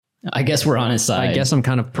I guess we're on his side. I guess I'm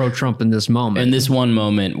kind of pro-Trump in this moment. In this one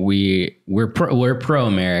moment, we're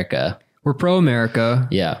pro-America. We're pro-America.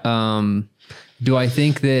 Yeah. Do I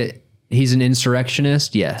think that he's an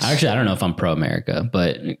insurrectionist? Yes. Actually, I don't know if I'm pro-America,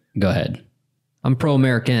 but go ahead. I'm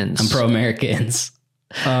pro-Americans. I'm pro-Americans.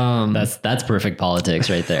 That's perfect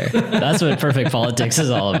politics right there. That's what perfect politics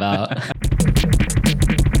is all about.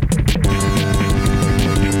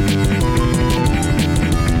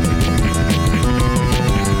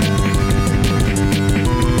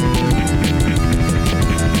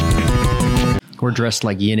 We're dressed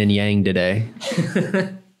like yin and yang today.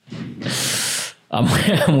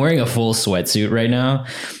 I'm wearing a full sweatsuit right now,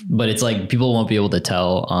 but it's like people won't be able to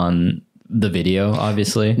tell on the video,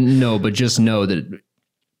 obviously. No, but just know that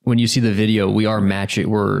when you see the video, we are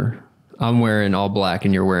matching. I'm wearing all black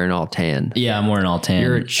and you're wearing all tan. Yeah, I'm wearing all tan.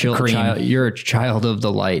 You're a child. You're a child of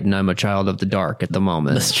the light, and I'm a child of the dark at the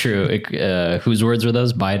moment. That's true. Whose words were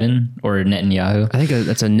those? Biden or Netanyahu? I think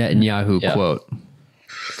that's a Netanyahu quote,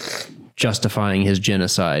 justifying his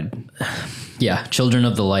genocide. Yeah, children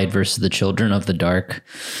of the light versus the children of the dark.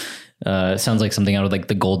 Sounds like something out of like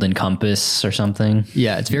the Golden Compass or something.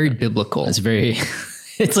 Yeah, it's very biblical. It's very.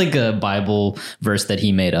 It's like a Bible verse that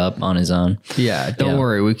he made up on his own. Yeah, don't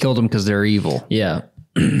worry. We killed them because they're evil. Yeah.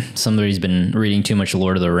 Somebody's been reading too much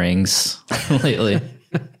Lord of the Rings lately.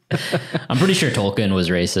 I'm pretty sure Tolkien was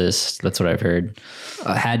racist. That's what I've heard.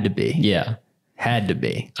 Had to be. Yeah. Had to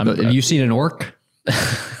be. Have you seen an orc?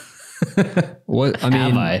 What? I mean,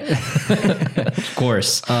 have I? Of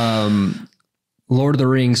course. Lord of the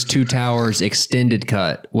Rings 2 Towers extended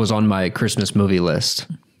cut was on my Christmas movie list.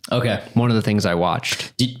 Okay. One of the things I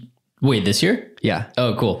watched. Wait, this year? Yeah.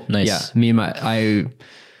 Oh, cool. Nice. Yeah.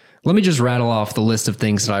 Let me just rattle off the list of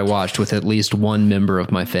things that I watched with at least one member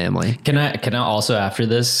of my family. Can I also after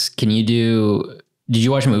this, did you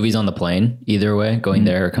watch movies on the plane either way, going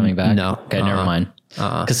there or coming back? No. Okay, never mind.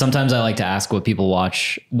 Because sometimes I like to ask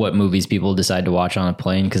what movies people decide to watch on a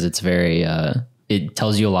plane, because it's very, it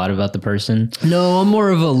tells you a lot about the person. No, I'm more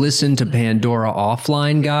of a listen to Pandora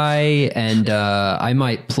offline guy, and I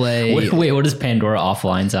might play. Wait, what does Pandora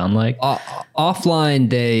offline sound like? Offline,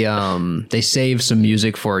 they save some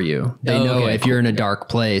music for you. They know if you're in a dark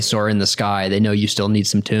place or in the sky, they know you still need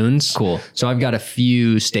some tunes. Cool. So I've got a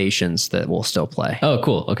few stations that will still play. Oh,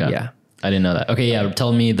 cool. Okay. Yeah. I didn't know that. Okay, yeah.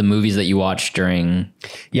 Tell me the movies that you watched during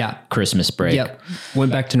Christmas break. Yep.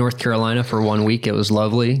 Went back to North Carolina for 1 week. It was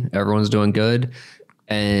lovely. Everyone's doing good.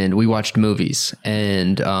 And we watched movies.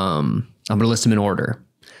 And I'm going to list them in order.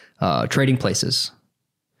 Trading Places.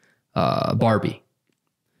 Barbie.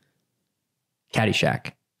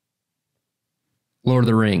 Caddyshack. Lord of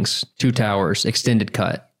the Rings. 2 Towers. Extended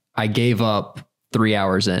cut. I gave up 3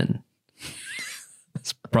 hours in.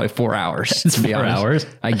 It's probably 4 hours. It's 4 hours.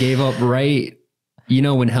 I gave up right. You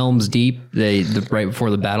know, when Helm's Deep, right before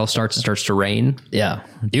the battle starts, it starts to rain. Yeah.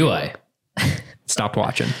 Do I? Stopped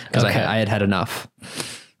watching because I had enough.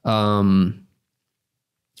 And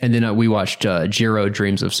then we watched Jiro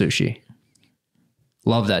Dreams of Sushi.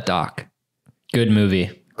 Love that doc. Good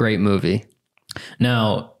movie. Great movie.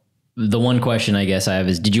 Now, the one question I guess I have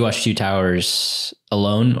is, did you watch 2 Towers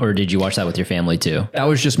alone, or did you watch that with your family too? That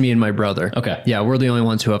was just me and my brother. Okay. Yeah, we're the only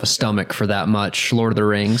ones who have a stomach for that much Lord of the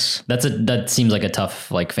Rings. That seems like a tough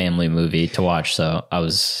like family movie to watch, so I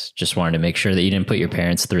was just wanting to make sure that you didn't put your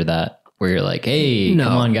parents through that, where you're like, hey,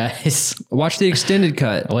 come on guys. Watch the extended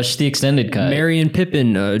cut. Watch the extended cut. Merry and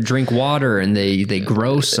Pippin drink water and they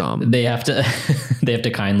grow some. They have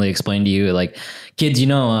to kindly explain to you, like, kids,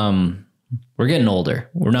 we're getting older.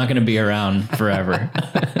 We're not going to be around forever.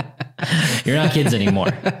 You're not kids anymore.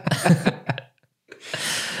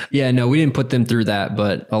 Yeah, no, we didn't put them through that,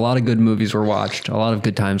 but a lot of good movies were watched. A lot of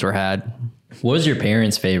good times were had. What was your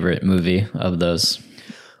parents' favorite movie of those?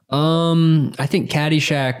 I think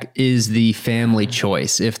Caddyshack is the family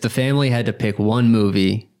choice. If the family had to pick one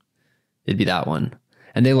movie, it'd be that one.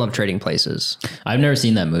 And they love Trading Places. I've never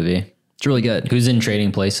seen that movie. It's really good. Who's in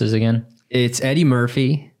Trading Places again? It's Eddie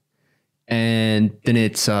Murphy. And then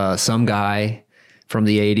it's some guy from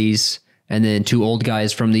the 80s, and then 2 old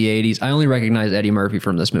guys from the 80s. I only recognize Eddie Murphy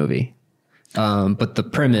from this movie. But the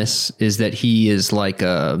premise is that he is like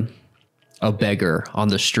a beggar on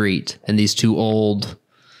the street, and these 2 old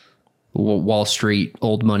Wall Street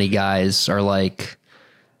old money guys are like,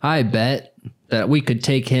 I bet that we could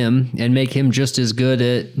take him and make him just as good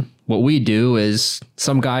at what we do as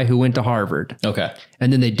some guy who went to Harvard. Okay.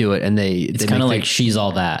 And then they do it, and it's kind of like She's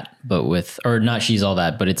All That, but or not She's All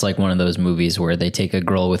That, but it's like one of those movies where they take a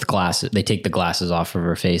girl with glasses, they take the glasses off of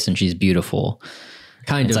her face and she's beautiful.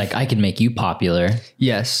 It's like, I can make you popular.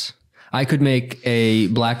 Yes. I could make a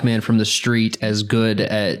black man from the street as good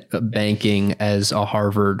at banking as a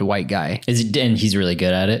Harvard white guy. And he's really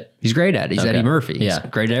good at it. He's great at it. He's Eddie Murphy. He's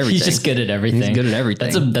great at everything. He's just good at everything. He's good at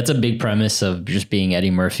everything. That's a big premise of just being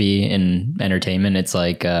Eddie Murphy in entertainment. It's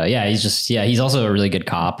like, he's also a really good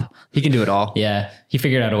cop. He can do it all. Yeah. He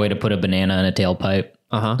figured out a way to put a banana in a tailpipe.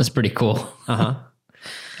 That's pretty cool.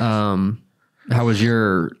 How was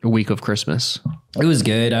your week of Christmas? It was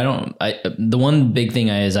good. The one big thing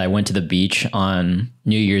is I went to the beach on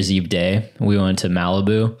New Year's Eve day. We went to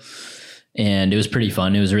Malibu and it was pretty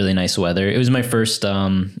fun. It was really nice weather. It was my first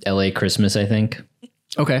LA Christmas, I think.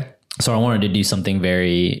 Okay. So I wanted to do something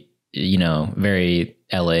very, very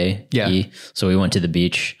LA. Yeah. So we went to the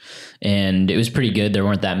beach and it was pretty good. There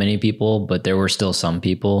weren't that many people, but there were still some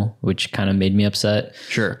people, which kind of made me upset.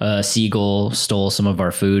 Sure. Seagull stole some of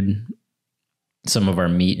our food, some of our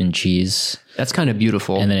meat and cheese. That's kind of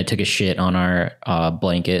beautiful. And then it took a shit on our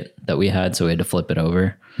blanket that we had, so we had to flip it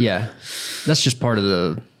over. Yeah. That's just part of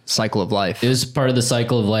the cycle of life. It was part of the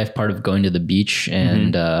cycle of life, part of going to the beach,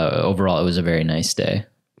 and overall it was a very nice day.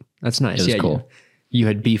 That's nice. It was cool. You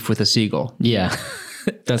had beef with a seagull. Yeah.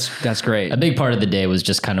 That's great. A big part of the day was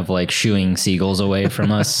just kind of like shooing seagulls away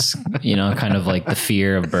from us, kind of like the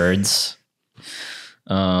fear of birds.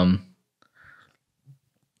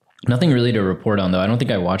 Nothing really to report on, though. I don't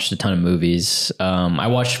think I watched a ton of movies. I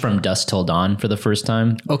watched From Dusk Till Dawn for the first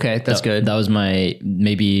time. Okay, that's good. That was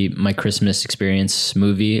maybe my Christmas experience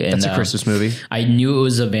movie. And that's a Christmas movie. I knew it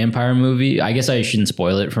was a vampire movie. I guess I shouldn't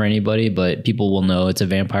spoil it for anybody, but people will know it's a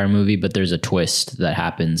vampire movie, but there's a twist that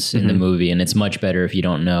happens in the movie, and it's much better if you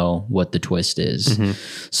don't know what the twist is.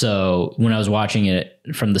 So when I was watching it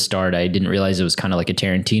from the start, I didn't realize it was kind of like a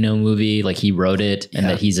Tarantino movie. Like he wrote it and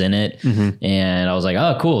that he's in it. And I was like,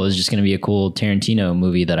 oh, cool. It's just going to be a cool Tarantino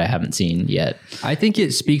movie that I haven't seen yet. I think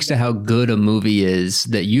it speaks to how good a movie is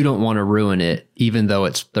that you don't want to ruin it, even though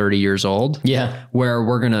it's 30 years old. Yeah. Where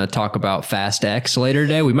we're going to talk about Fast X later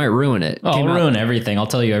today. We might ruin it. Oh, I'll ruin everything. I'll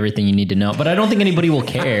tell you everything you need to know. But I don't think anybody will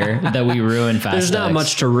care that we ruin Fast X. There's not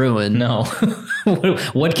much to ruin. No.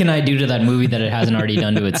 What can I do to that movie that it hasn't already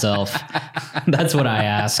done to itself? That's what I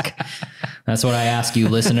ask. That's what I ask you,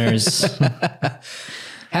 listeners.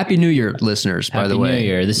 Happy New Year, listeners, by the way. Happy New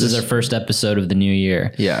Year. This is our first episode of the new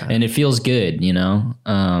year. Yeah. And it feels good,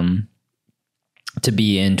 to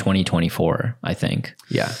be in 2024, I think.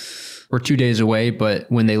 Yeah. We're 2 days away, but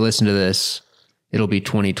when they listen to this, it'll be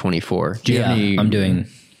 2024. Do you have any...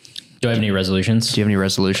 Do I have any resolutions? Do you have any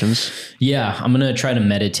resolutions? Yeah, I'm going to try to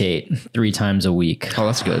meditate 3 times a week. Oh,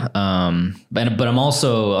 that's good. But I'm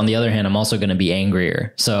also, on the other hand, I'm also going to be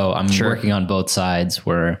angrier. So I'm working on both sides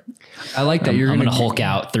where I like that. I'm going to Hulk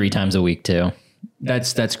out 3 times a week too.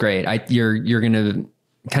 That's great. You're going to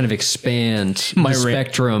kind of expand the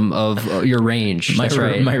spectrum of your range.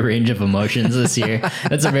 My range of emotions this year.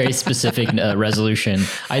 That's a very specific resolution.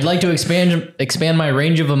 I'd like to expand my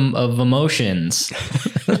range of emotions.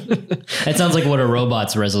 That sounds like what a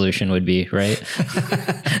robot's resolution would be, right?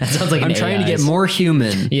 That sounds like I'm trying to get more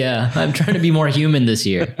human. Yeah, I'm trying to be more human this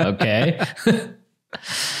year. Okay.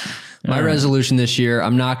 My resolution this year,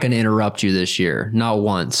 I'm not going to interrupt you this year. Not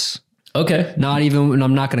once. Okay. Not even when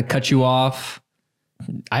I'm not going to cut you off.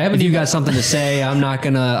 If you got something to say, I'm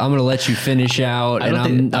going to let you finish out, and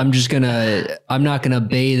I'm not going to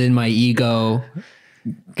bathe in my ego.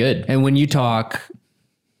 Good. And when you talk,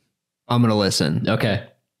 I'm going to listen. Okay.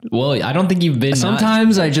 Well, I don't think you've been.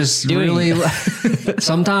 Sometimes I just really,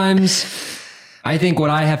 sometimes I think what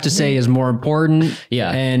I have to say is more important. Yeah.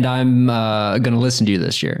 And I'm going to listen to you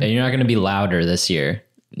this year. And you're not going to be louder this year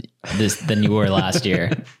than you were last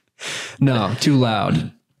year. No, too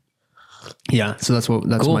loud. Yeah, so that's cool.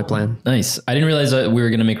 My plan. Nice. I didn't realize that we were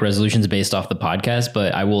going to make resolutions based off the podcast,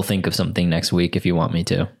 but I will think of something next week if you want me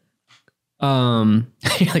to.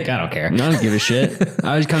 You're like, I don't care. I don't give a shit.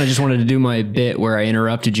 I just wanted to do my bit where I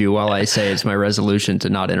interrupted you while I say it's my resolution to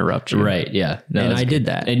not interrupt you. Right. Yeah. No, and I did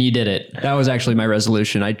that. And you did it. That was actually my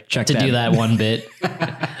resolution. I checked to do that one bit.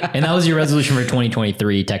 And that was your resolution for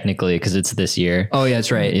 2023, technically, because it's this year. Oh, yeah,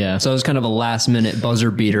 that's right. Yeah. So it was kind of a last minute buzzer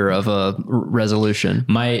beater of a resolution.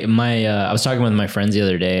 I was talking with my friends the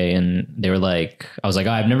other day, and they were like, I was like,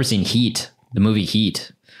 oh, I've never seen Heat, the movie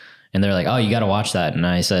Heat. And they're like, oh, you got to watch that. And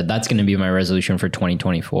I said, that's going to be my resolution for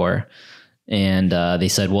 2024. And they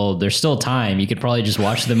said, well, there's still time. You could probably just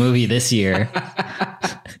watch the movie this year.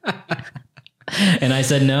 And I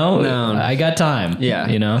said, no, I got time. Yeah.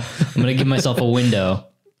 I'm going to give myself a window.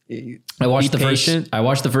 I watched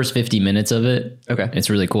the first 50 minutes of it. Okay. It's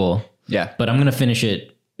really cool. Yeah. But I'm going to finish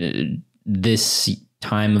it this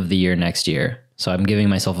time of the year next year. So I'm giving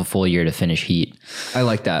myself a full year to finish Heat. I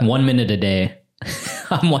like that. 1 minute a day.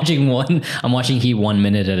 I'm watching Heat 1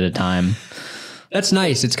 minute at a time. That's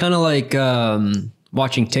nice. It's kind of like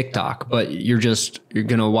watching TikTok, but you're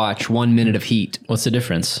gonna watch 1 minute of Heat. What's the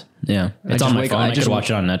difference? Yeah, it's on my phone. I just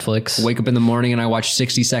watch it on Netflix. Wake up in the morning and I watch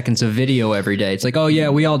 60 seconds of video every day. It's like, oh yeah,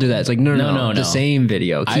 we all do that. It's like no, the same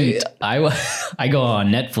video. Heat. I go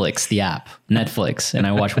on Netflix, the app Netflix, and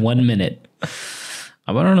I watch 1 minute.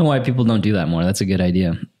 I don't know why people don't do that more. That's a good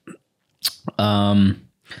idea.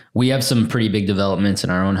 We have some pretty big developments in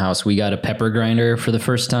our own house. We got a pepper grinder for the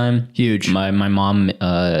first time. Huge. My mom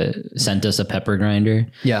sent us a pepper grinder.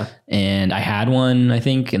 Yeah. And I had one, I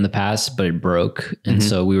think, in the past, but it broke. And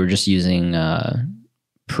so we were just using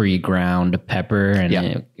pre-ground pepper,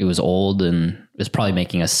 and it was old, and it was probably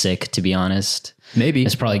making us sick, to be honest. Maybe.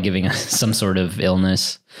 It's probably giving us some sort of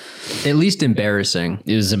illness. At least embarrassing.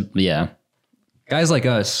 It was, yeah. Guys like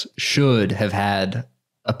us should have had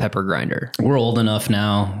a pepper grinder. We're old enough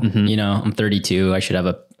now. You know, I'm 32. I should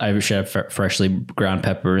have freshly ground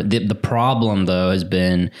pepper. The problem though has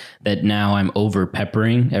been that now I'm over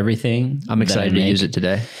peppering everything. I'm excited to use it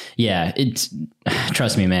today. Yeah,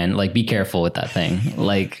 trust me, man. Like, be careful with that thing.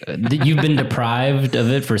 Like, you've been deprived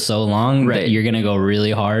of it for so long that you're gonna go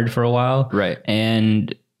really hard for a while, right?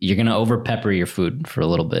 And you're gonna over pepper your food for a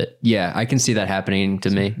little bit. Yeah, I can see that happening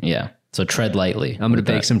to me. Yeah. So tread lightly. I'm going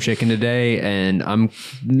to bake some chicken today, and I'm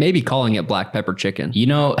maybe calling it black pepper chicken. You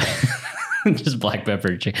know, just black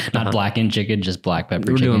pepper chicken, not blackened chicken, just black pepper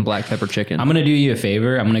chicken. We're doing black pepper chicken. I'm going to do you a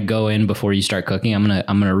favor. I'm going to go in before you start cooking. I'm going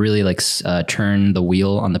to really like turn the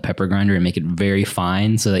wheel on the pepper grinder and make it very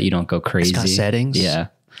fine so that you don't go crazy. It's got settings. Yeah.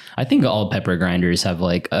 I think all pepper grinders have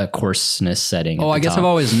like a coarseness setting. Oh, I guess I've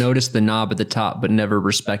always noticed the knob at the top, but never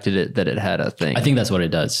respected it that it had a thing. I think that's what it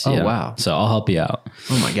does. Oh, yeah. wow. So I'll help you out.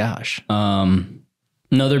 Oh my gosh.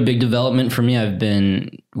 Another big development for me,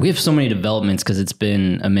 we have so many developments because it's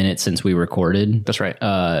been a minute since we recorded. That's right.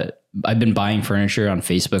 I've been buying furniture on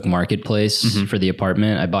Facebook Marketplace for the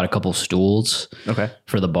apartment. I bought a couple stools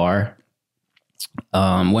for the bar.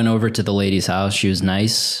 Went over to the lady's house. She was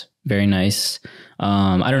nice, very nice.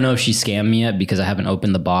 I don't know if she scammed me yet because I haven't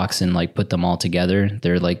opened the box and like put them all together.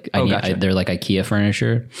 They're like, they're like IKEA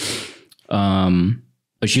furniture.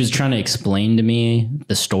 But she was trying to explain to me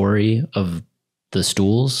the story of the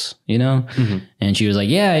stools, you know? And she was like,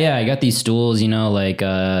 yeah, I got these stools, you know, like,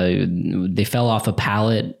 they fell off a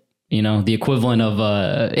pallet, you know, the equivalent of,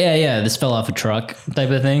 this fell off a truck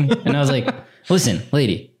type of thing. And I was like, listen,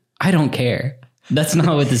 lady, I don't care. That's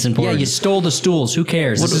not what this is important. Yeah, you stole the stools. Who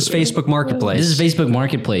cares? This is Facebook Marketplace. This is Facebook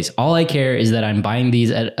Marketplace. All I care is that I'm buying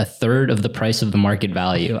these at a third of the price of the market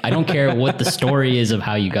value. I don't care what the story is of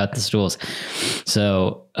how you got the stools.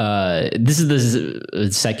 So this is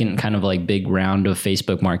the second kind of like big round of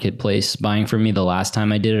Facebook Marketplace buying for me. The last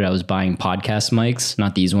time I did it, I was buying podcast mics,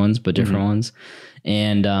 not these ones, but different ones.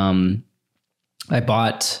 And I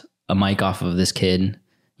bought a mic off of this kid.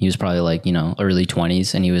 He was probably like, you know, early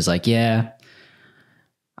 20s. And he was like, yeah,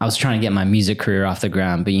 I was trying to get my music career off the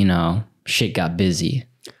ground, but you know, shit got busy.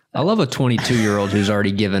 I love a 22-year-old who's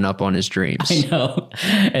already given up on his dreams. I know.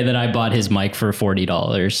 And then I bought his mic for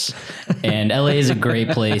 $40. And LA is a great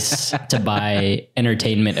place to buy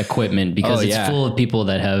entertainment equipment because it's full of people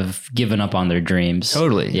that have given up on their dreams.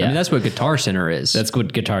 Totally. Yeah. I mean, that's what Guitar Center is. That's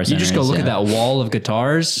what Guitar Center is. You just go look at that wall of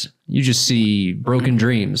guitars. You just see broken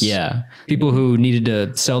dreams. Yeah. People who needed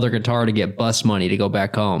to sell their guitar to get bus money to go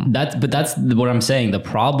back home. That's what I'm saying. The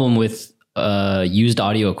problem with used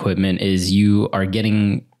audio equipment is you are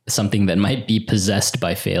getting something that might be possessed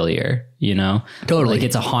by failure, you know? Totally. Like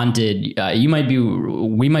it's a haunted, we might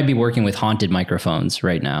be working with haunted microphones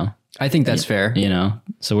right now. I think that's fair. You know?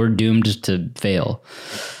 So we're doomed to fail.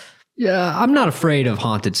 Yeah. I'm not afraid of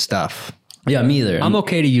haunted stuff. Yeah, me either. I'm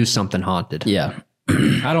okay to use something haunted. Yeah.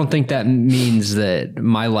 I don't think that means that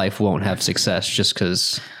my life won't have success just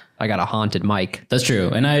because I got a haunted mic. That's true.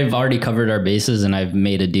 And I've already covered our bases and I've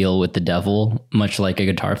made a deal with the devil, much like a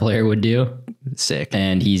guitar player would do. Sick.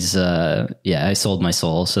 And he's, I sold my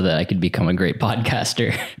soul so that I could become a great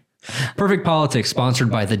podcaster. Perfect Politics,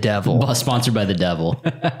 sponsored by the devil. Sponsored by the devil.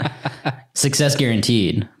 Success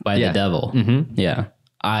guaranteed by the devil. Mm-hmm. Yeah.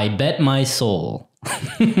 I bet my soul.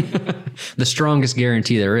 The strongest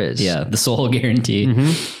guarantee there is. Yeah, the soul guarantee.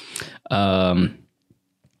 Mm-hmm.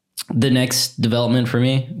 The next development for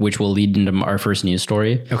me, which will lead into our first news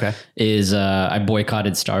story, is I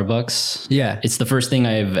boycotted Starbucks. Yeah. It's the first thing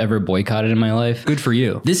I've ever boycotted in my life. Good for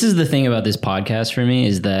you. This is the thing about this podcast for me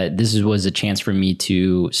is that this was a chance for me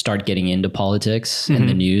to start getting into politics and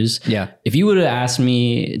the news. Yeah. If you would have asked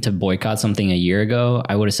me to boycott something a year ago,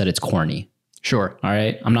 I would have said it's corny. Sure. All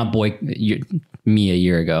right. I'm not me a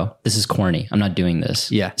year ago, this is corny. I'm not doing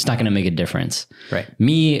this. Yeah. It's not going to make a difference. Right.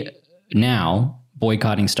 Me now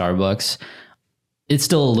boycotting Starbucks, it's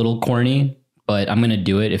still a little corny, but I'm going to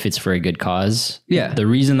do it if it's for a good cause. Yeah. The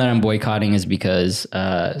reason that I'm boycotting is because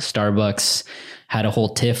Starbucks had a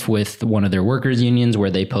whole tiff with one of their workers' unions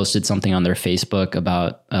where they posted something on their Facebook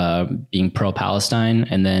about being pro-Palestine,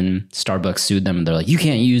 and then Starbucks sued them and they're like, you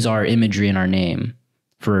can't use our imagery and our name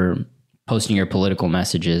for posting your political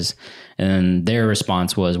messages. And their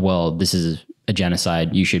response was, well, this is a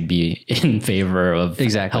genocide. You should be in favor of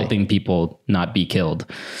helping people not be killed.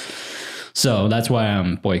 So that's why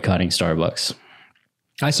I'm boycotting Starbucks.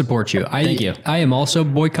 I support you. Thank you. I am also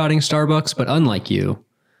boycotting Starbucks, but unlike you,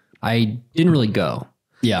 I didn't really go.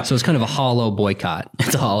 Yeah. So it's kind of a hollow boycott.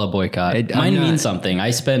 It's a hollow boycott. Mine means something.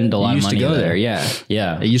 I spend a lot of money to go there. Yeah.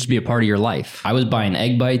 Yeah. It used to be a part of your life. I was buying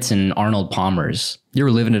egg bites and Arnold Palmer's. You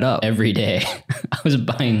were living it up. Every day.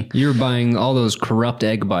 You were buying all those corrupt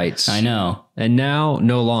egg bites. I know. And now,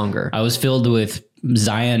 no longer. I was filled with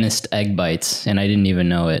Zionist egg bites, and I didn't even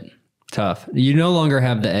know it. Tough. You no longer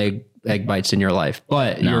have the egg bites in your life,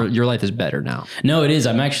 but your life is better now. No, it is.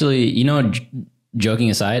 I'm actually, joking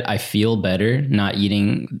aside, I feel better not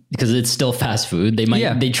eating because it's still fast food. They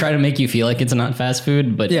try to make you feel like it's not fast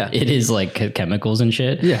food, but it is like chemicals and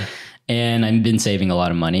shit. Yeah. And I've been saving a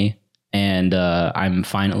lot of money, and I'm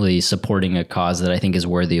finally supporting a cause that I think is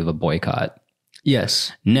worthy of a boycott.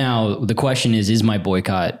 Yes. Now the question is my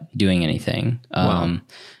boycott doing anything? Wow.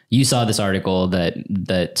 You saw this article that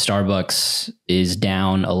Starbucks is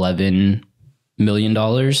down $11 million, billion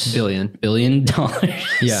dollars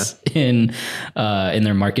in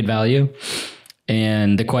their market value.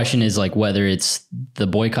 And the question is like whether it's the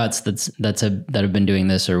boycotts that have been doing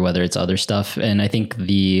this or whether it's other stuff. And I think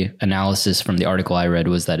the analysis from the article I read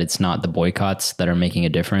was that it's not the boycotts that are making a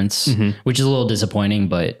difference, which is a little disappointing,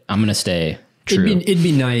 but I'm going to stay true. It'd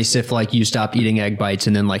be nice if like you stopped eating egg bites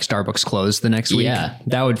and then like Starbucks closed the next week. Yeah.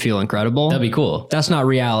 That would feel incredible. That'd be cool. That's not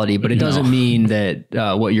reality, but it doesn't mean that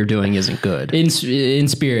what you're doing isn't good. In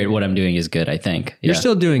spirit, what I'm doing is good, I think. You're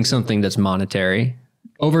still doing something that's monetary.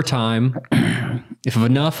 Over time, if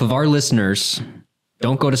enough of our listeners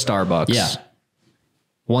don't go to Starbucks,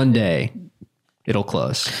 one day it'll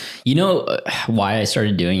close. You know why I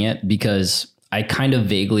started doing it? Because I kind of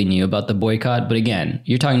vaguely knew about the boycott, but again,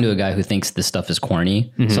 you're talking to a guy who thinks this stuff is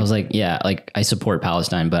corny. So I was like, I support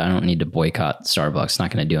Palestine, but I don't need to boycott Starbucks. It's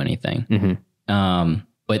not going to do anything.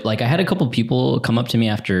 But like I had a couple people come up to me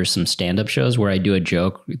after some stand-up shows where I do a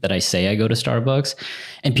joke that I say I go to Starbucks,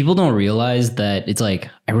 and people don't realize that it's like,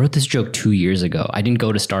 I wrote this joke 2 years ago. I didn't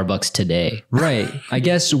go to Starbucks today. Right. I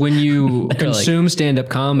guess when you consume stand-up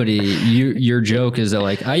comedy, your joke is that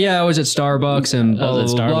like, I was at Starbucks and blah,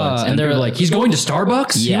 blah, blah. And they're like, he's going to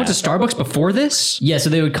Starbucks? Yeah. You went to Starbucks before this? Yeah. So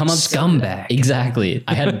they would come up. Scumbag. Exactly.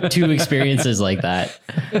 I had 2 experiences like that.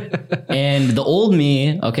 And the old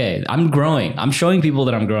me, okay, I'm growing. I'm showing people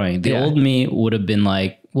that I'm growing. The old me would have been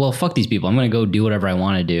like, well, fuck these people. I'm going to go do whatever I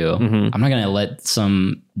want to do. I'm not going to let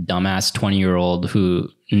some dumbass 20-year-old who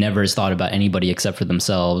never has thought about anybody except for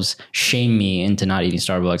themselves shame me into not eating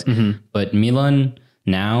Starbucks. But Milan,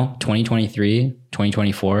 now, 2023,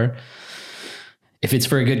 2024, if it's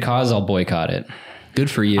for a good cause, I'll boycott it. Good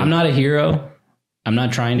for you. I'm not a hero. I'm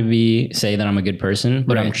not trying to say that I'm a good person,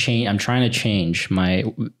 but I'm trying to change my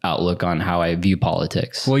outlook on how I view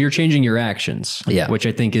politics. Well, you're changing your actions, which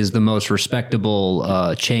I think is the most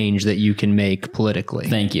respectable change that you can make politically.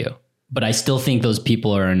 Thank you. But I still think those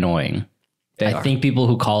people are annoying. I think people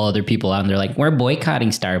who call other people out and they're like, we're boycotting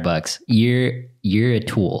Starbucks. You're a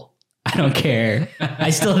tool. I don't care.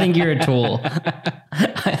 I still think you're a tool.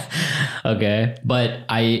 Okay. But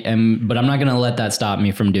I'm not going to let that stop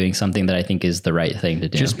me from doing something that I think is the right thing to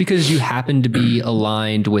do. Just because you happen to be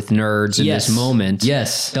aligned with nerds in this moment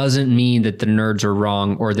doesn't mean that the nerds are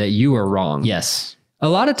wrong or that you are wrong. Yes. A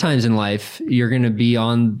lot of times in life, you're going to be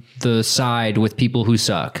on the side with people who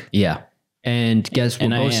suck. Yeah. And guess what?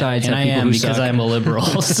 Both sides have people who suck. Because I'm a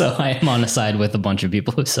liberal, so I am on a side with a bunch of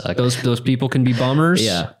people who suck. Those people can be bummers.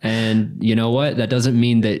 Yeah. And you know what? That doesn't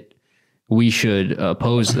mean that we should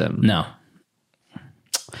oppose them. No.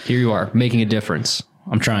 Here you are, making a difference.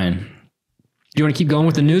 I'm trying. Do you want to keep going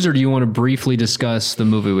with the news, or do you want to briefly discuss the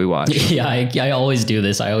movie we watched? Yeah, I always do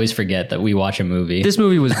this. I always forget that we watch a movie. This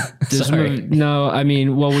movie was... we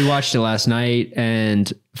watched it last night,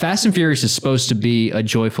 and Fast and Furious is supposed to be a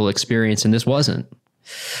joyful experience, and this wasn't.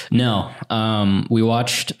 No. We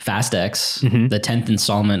watched Fast X, the 10th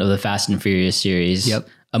installment of the Fast and Furious series. Yep.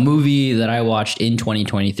 A movie that I watched in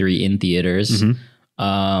 2023 in theaters.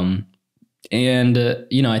 And,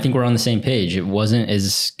 I think we're on the same page. It wasn't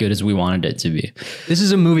as good as we wanted it to be. This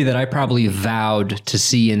is a movie that I probably vowed to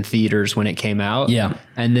see in theaters when it came out. Yeah.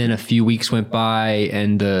 And then a few weeks went by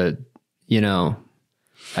and I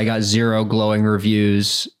got 0 glowing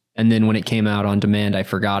reviews. And then when it came out on demand, I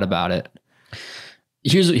forgot about it.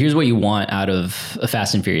 Here's what you want out of a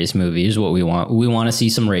Fast and Furious movie. Here's what we want. We want to see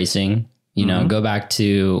some racing. Go back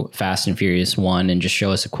to Fast and Furious 1 and just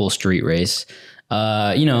show us a cool street race.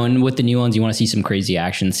 And with the new ones, you want to see some crazy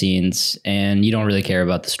action scenes, and you don't really care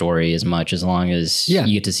about the story as much as long as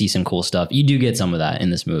you get to see some cool stuff. You do get some of that in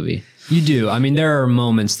this movie. You do. I mean, there are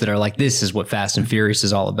moments that are like, this is what Fast and Furious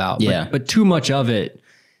is all about. Yeah. But too much of it.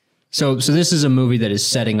 So this is a movie that is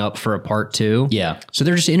setting up for a part 2. Yeah. So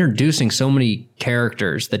they're just introducing so many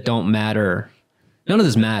characters that don't matter. None of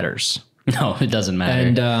this matters. No, it doesn't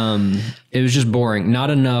matter. And it was just boring. Not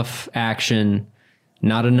enough action.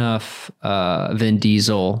 Not enough Vin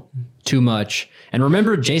Diesel, too much. And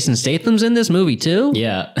remember, Jason Statham's in this movie too?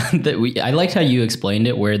 Yeah. I liked how you explained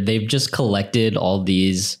it, where they've just collected all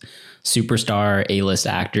these superstar A-list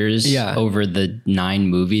actors over the 9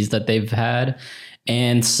 movies that they've had.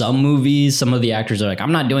 And some movies, some of the actors are like,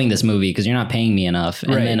 I'm not doing this movie because you're not paying me enough.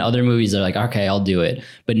 And then other movies are like, okay, I'll do it.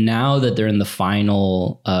 But now that they're in the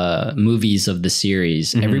final movies of the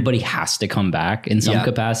series, everybody has to come back in some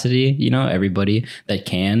capacity, everybody that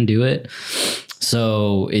can do it.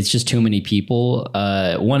 So it's just too many people.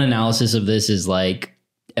 One analysis of this is like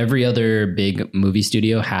every other big movie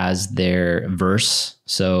studio has their verse.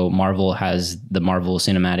 So Marvel has the Marvel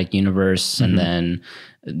Cinematic Universe and then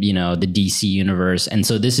the DC universe. And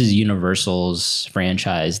so this is Universal's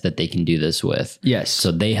franchise that they can do this with. Yes.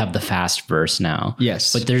 So they have the fast verse now.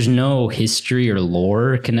 Yes. But there's no history or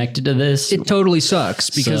lore connected to this. It totally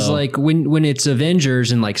sucks because like when it's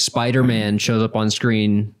Avengers and like Spider-Man shows up on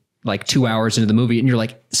screen like 2 hours into the movie and you're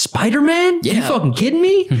like, Spider-Man? Yeah. You fucking kidding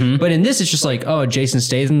me? But in this, it's just like, oh, Jason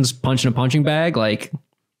Statham's punching a punching bag. Like,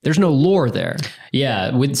 there's no lore there.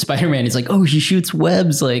 Yeah, with Spider-Man, it's like, oh, he shoots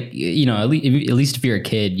webs. Like, at least if you're a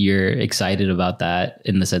kid, you're excited about that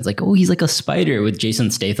in the sense like, oh, he's like a spider. With Jason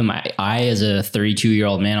Statham, I as a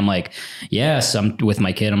 32-year-old man, I'm like, yes. I'm with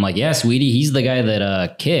my kid. I'm like, yeah, sweetie, he's the guy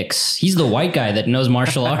that kicks. He's the white guy that knows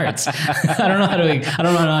martial arts. I don't know how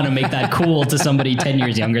to make that cool to somebody 10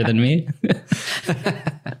 years younger than me.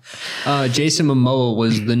 Jason Momoa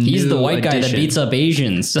was he's the white guy that beats up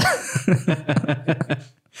Asians.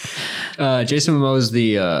 Jason Momoa is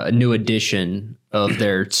the new addition of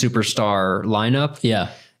their superstar lineup. Yeah,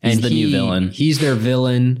 and he's the new villain. He's their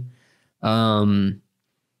villain.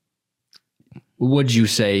 What'd you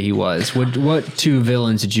say he was? What 2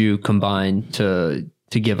 villains did you combine to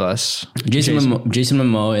give us? Jason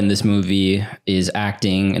Momoa in this movie is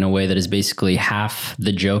acting in a way that is basically half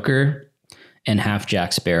the Joker and half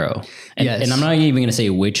Jack Sparrow. And, and I'm not even going to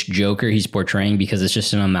say which Joker he's portraying because it's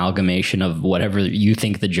just an amalgamation of whatever you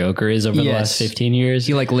think the Joker is over the last 15 years.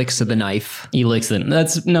 He like licks the knife. He licks the,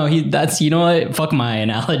 you know what? Fuck my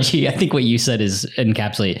analogy. I think what you said is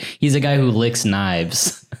encapsulate. He's a guy who licks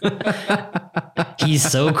knives. He's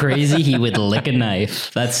so crazy he would lick a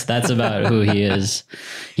knife. That's about who he is.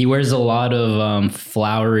 He wears a lot of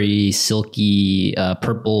flowery, silky,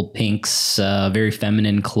 purple, pinks, very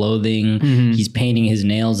feminine clothing. He's painting his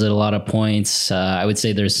nails at a lot of points. I would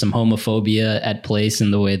say there's some homophobia at place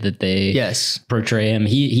in the way that they portray him.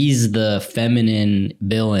 He's the feminine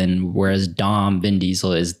villain, whereas Vin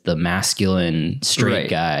Diesel is the masculine straight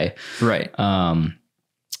guy. Right.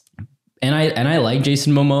 And I like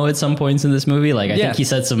Jason Momoa at some points in this movie. Like, I think he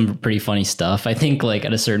said some pretty funny stuff. I think like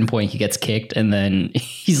at a certain point he gets kicked and then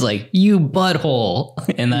he's like, you butthole.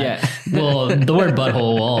 And that, well, the word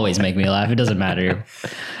butthole will always make me laugh. It doesn't matter.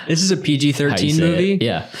 This is a PG-13 movie.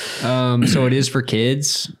 Yeah. So it is for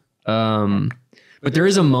kids. But there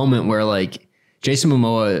is a moment where like Jason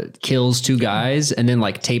Momoa kills 2 guys and then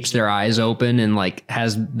like tapes their eyes open and like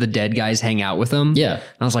has the dead guys hang out with them. Yeah.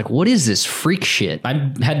 And I was like, what is this freak shit?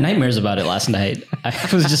 I had nightmares about it last night. I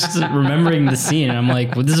was just remembering the scene and I'm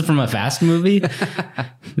like, well, this is from a Fast movie?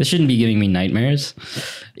 This shouldn't be giving me nightmares.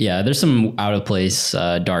 Yeah, there's some out of place,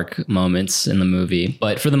 dark moments in the movie.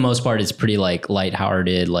 But for the most part, it's pretty like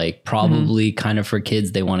lighthearted, like probably kind of for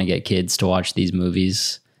kids. They want to get kids to watch these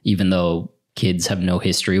movies, even though kids have no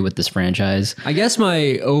history with this franchise. I guess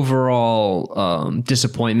my overall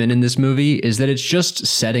disappointment in this movie is that it's just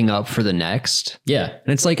setting up for the next. Yeah.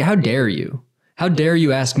 And it's like, how dare you? How dare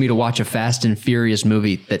you ask me to watch a Fast and Furious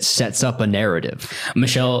movie that sets up a narrative?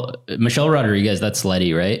 Michelle Rodriguez, that's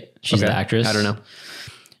Letty, right? She's the actress. I don't know.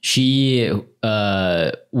 she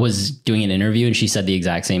was doing an interview and she said the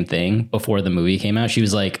exact same thing before the movie came out. She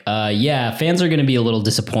was like, yeah, fans are going to be a little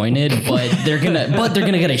disappointed, but they're going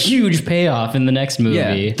to get a huge payoff in the next movie.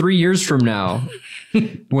 Yeah, 3 years from now,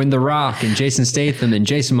 when The Rock and Jason Statham and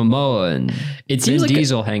Jason Momoa and Vin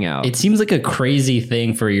Diesel hang out. It seems like a crazy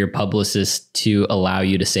thing for your publicist to allow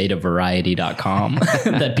you to say to Variety.com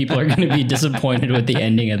that people are going to be disappointed with the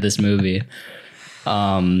ending of this movie.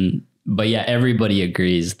 But yeah, everybody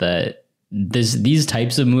agrees that these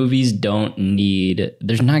types of movies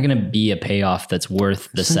there's not going to be a payoff that's worth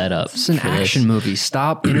the setup. It's an action movie.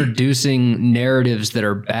 Stop introducing narratives that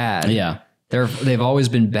are bad. Yeah. They've always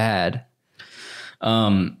been bad.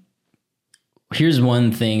 Here's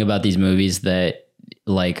one thing about these movies that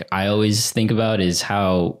like I always think about is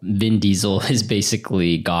how Vin Diesel is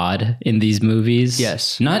basically God in these movies.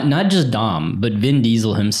 Yes. Not just Dom, but Vin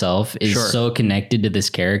Diesel himself is so connected to this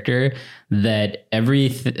character that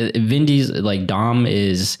Vin Diesel, like Dom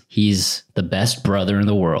he's the best brother in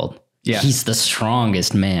the world. Yeah. He's the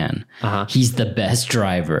strongest man. He's the best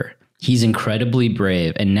driver. He's incredibly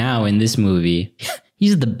brave. And now in this movie,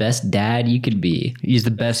 he's the best dad you could be. He's the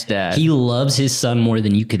best dad. He loves his son more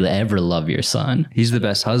than you could ever love your son. He's the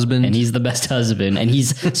best husband. And he's the best husband. And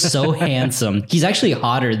he's so handsome. He's actually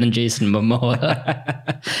hotter than Jason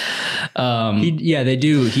Momoa. They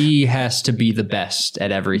do. He has to be the best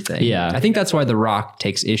at everything. Yeah. I think that's why The Rock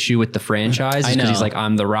takes issue with the franchise. Because he's like,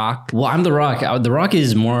 I'm The Rock. Well, I'm The Rock. The Rock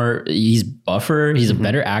is he's buffer. He's a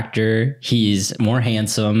better actor. He's more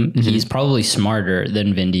handsome. He's probably smarter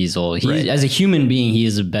than Vin Diesel. As a human being, he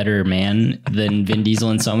is a better man than Vin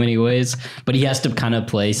Diesel in so many ways, but he has to kind of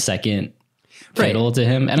play second fiddle to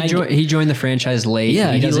him. And he joined the franchise late.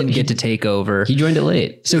 Yeah, he doesn't get to take over. He joined it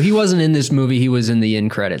late. So he wasn't in this movie. He was in the end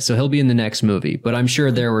credits. So he'll be in the next movie. But I'm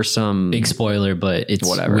sure there were some... Big spoiler, but it's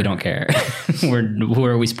whatever. We don't care. Who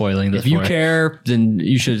are we spoiling this for? If you care, then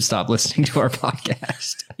you should stop listening to our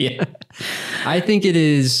podcast. Yeah. I think it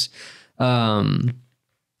is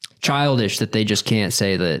childish that they just can't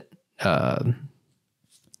say that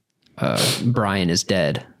Brian is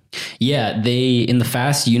dead. Yeah, in the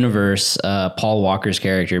Fast universe, Paul Walker's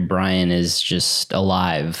character, Brian, is just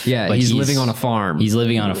alive. Yeah, but he's living on a farm. He's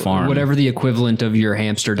living on a farm. Whatever the equivalent of your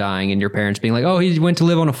hamster dying and your parents being like, oh, he went to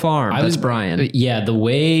live on a farm. That's Brian. Yeah, the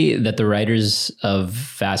way that the writers of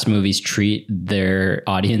Fast movies treat their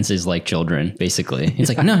audience is like children, basically. It's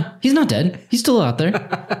like, no, he's not dead. He's still out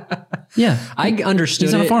there. Yeah. I understood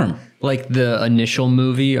he's on a farm. Like the initial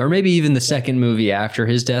movie, or maybe even the second movie after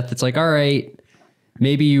his death. It's like, all right,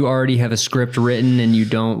 maybe you already have a script written and you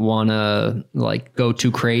don't want to like go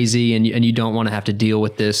too crazy and you don't want to have to deal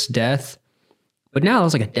with this death. But now that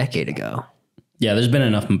was like a decade ago. Yeah, there's been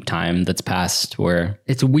enough time that's passed where...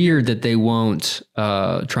 It's weird that they won't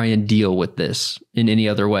try and deal with this in any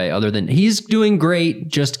other way other than he's doing great,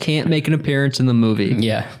 just can't make an appearance in the movie.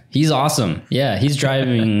 Yeah, he's awesome. Yeah, he's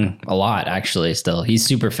driving a lot, actually, still. He's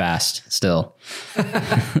super fast, still.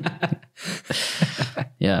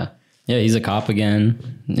 Yeah. Yeah, he's a cop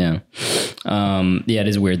again. Yeah. Yeah, it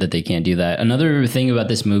is weird that they can't do that. Another thing about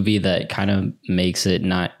this movie that kind of makes it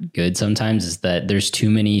not good sometimes is that there's too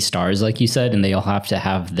many stars, like you said, and they all have to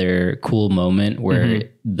have their cool moment where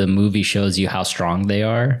the movie shows you how strong they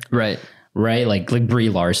are. Right. Right? Like Brie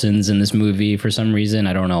Larson's in this movie for some reason.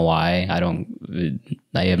 I don't know why.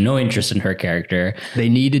 I have no interest in her character. They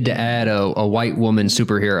needed to add a white woman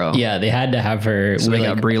superhero. Yeah, they had to have her. So they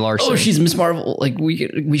got Brie Larson. Oh, she's Miss Marvel. Like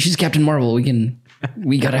she's Captain Marvel.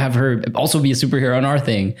 We got to have her also be a superhero on our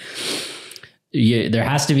thing. Yeah, there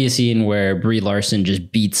has to be a scene where Brie Larson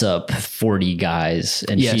just beats up 40 guys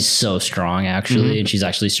and she's so strong actually. And she's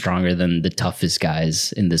actually stronger than the toughest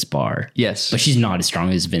guys in this bar. Yes. But she's not as strong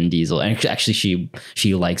as Vin Diesel. And actually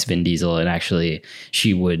she likes Vin Diesel and actually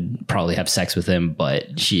she would probably have sex with him,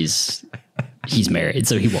 but he's married,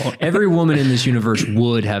 so he won't. Every woman in this universe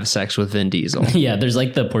would have sex with Vin Diesel. Yeah, there's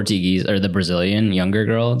like the Portuguese or the Brazilian younger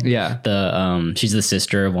girl. Yeah. She's the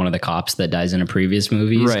sister of one of the cops that dies in a previous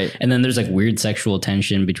movie. Right. And then there's like weird sexual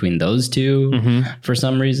tension between those two for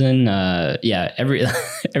some reason. Yeah,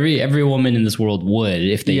 every woman in this world would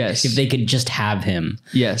if they could just have him.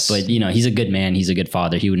 Yes. But he's a good man, he's a good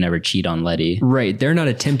father. He would never cheat on Letty. Right. They're not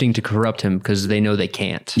attempting to corrupt him because they know they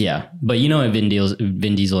can't. Yeah. But Vin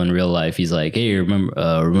Diesel in real life, he's like, hey,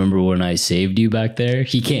 remember when I saved you back there?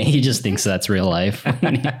 He can't. He just thinks that's real life.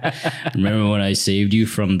 Remember when I saved you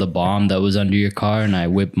from the bomb that was under your car, and I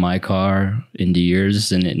whipped my car into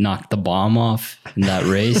yours, and it knocked the bomb off in that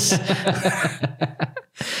race.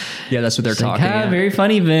 Yeah, that's what they're talking. Like, very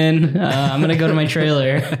funny, Vin. I'm gonna go to my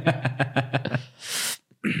trailer.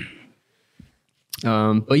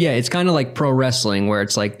 But yeah, it's kind of like pro wrestling where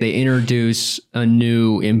it's like they introduce a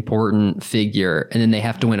new important figure and then they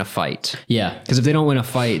have to win a fight. Yeah. Because if they don't win a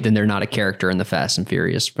fight, then they're not a character in the Fast and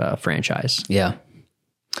Furious franchise. Yeah.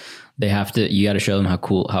 They have to, you got to show them how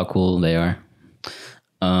cool they are.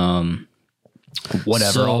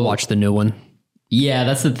 Whatever. So, I'll watch the new one. Yeah,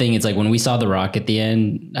 that's the thing. It's like when we saw The Rock at the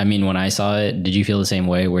end, I mean, when I saw it, did you feel the same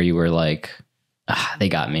way where you were like, they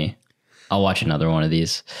got me. I'll watch another one of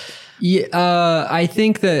these. Yeah, I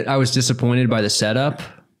think that I was disappointed by the setup,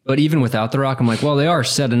 but even without The Rock, I'm like, well, they are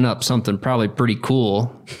setting up something probably pretty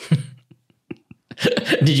cool.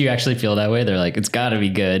 Did you actually feel that way? They're like, it's got to be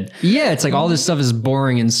good. Yeah, it's like all this stuff is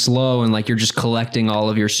boring and slow, and like you're just collecting all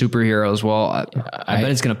of your superheroes. Well, I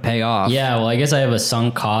bet it's going to pay off. Yeah, well, I guess I have a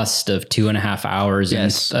sunk cost of 2.5 hours and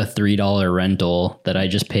a $3 rental that I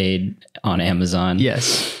just paid on Amazon.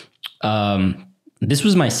 Yes. This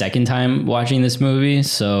was my second time watching this movie,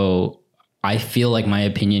 so I feel like my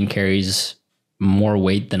opinion carries more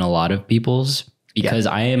weight than a lot of people's because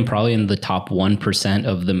I am probably in the top 1%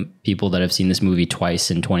 of the people that have seen this movie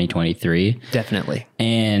twice in 2023. Definitely.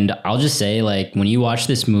 And I'll just say, like, when you watch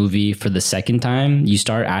this movie for the second time, you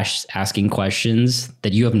start asking questions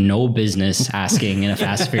that you have no business asking in a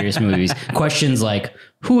Fast and Furious movies. Questions like,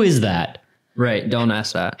 who is that? Right. Don't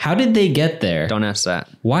ask that. How did they get there? Don't ask that.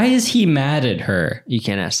 Why is he mad at her? You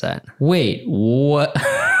can't ask that. Wait, what?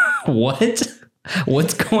 What?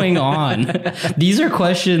 What's going on? These are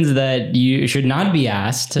questions that you should not be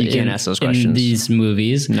asked. You can't ask those questions in these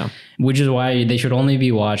movies. No. Which is why they should only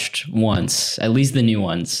be watched once. At least the new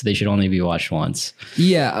ones. They should only be watched once.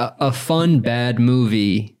 Yeah, a fun, bad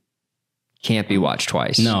movie can't be watched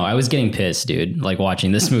twice. No, I was getting pissed, dude, like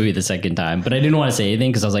watching this movie the second time. But I didn't want to say anything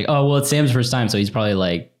because I was like, oh, well, it's Sam's first time. So he's probably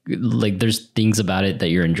like there's things about it that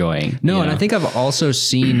you're enjoying. No, you and know? I think I've also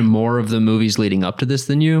seen more of the movies leading up to this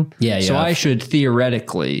than you. Yeah, so I should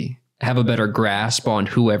theoretically have a better grasp on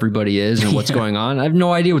who everybody is and what's going on. I have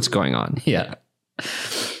no idea what's going on. Yeah.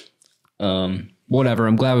 Whatever.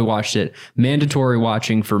 I'm glad we watched it. Mandatory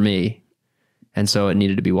watching for me. And so it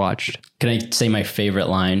needed to be watched. Can I say my favorite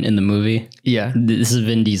line in the movie? Yeah. This is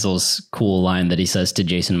Vin Diesel's cool line that he says to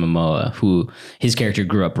Jason Momoa, who his character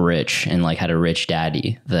grew up rich and like had a rich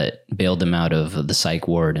daddy that bailed him out of the psych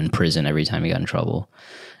ward and prison every time he got in trouble.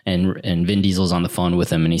 And Vin Diesel's on the phone with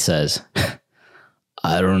him and he says,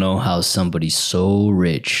 I don't know how somebody so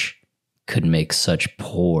rich could make such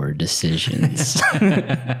poor decisions.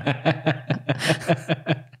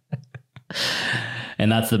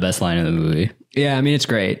 And that's the best line in the movie. Yeah, I mean, it's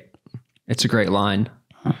great. It's a great line.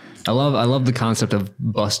 I love the concept of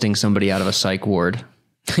busting somebody out of a psych ward.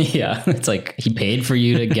 Yeah, it's like he paid for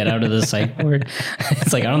you to get out of the psych ward.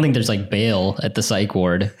 It's like I don't think there's like bail at the psych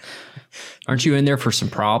ward. Aren't you in there for some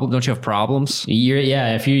problem? Don't you have problems?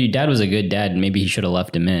 If your dad was a good dad, maybe he should have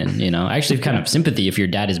left him in. You know, I actually have kind of sympathy if your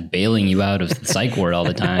dad is bailing you out of the psych ward all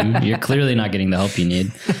the time. You're clearly not getting the help you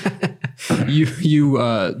need. You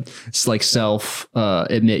like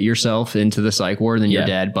admit yourself into the psych ward, and then your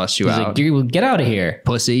dad busts you out. Like, get out of here,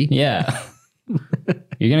 pussy. Yeah,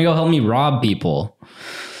 you're gonna go help me rob people.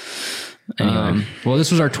 Anyway, well,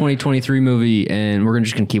 this was our 2023 movie, and we're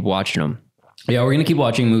just gonna keep watching them. Yeah, we're going to keep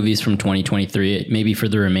watching movies from 2023, maybe for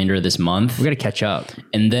the remainder of this month. We got to catch up.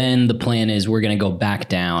 And then the plan is we're going to go back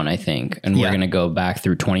down, I think. And we're going to go back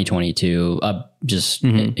through 2022, up just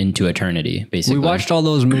into eternity, basically. We watched all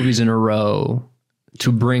those movies in a row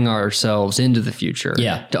to bring ourselves into the future.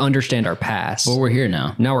 Yeah. To understand our past. Well, we're here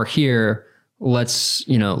now. Now we're here. Let's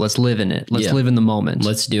live in it. Let's live in the moment.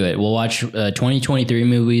 Let's do it. We'll watch 2023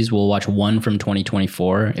 movies. We'll watch one from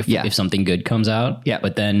 2024 if something good comes out. Yeah.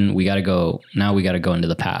 But then we got to go into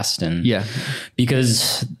the past. And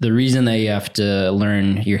because the reason that you have to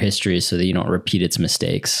learn your history is so that you don't repeat its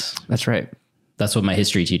mistakes. That's right. That's what my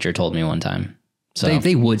history teacher told me one time. So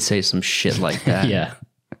they would say some shit like that. Yeah.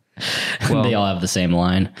 Well, they all have the same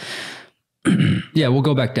line. Yeah, we'll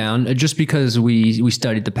go back down. Just because we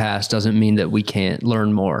studied the past doesn't mean that we can't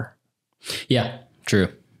learn more. Yeah, true.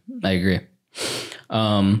 I agree.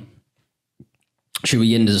 Should we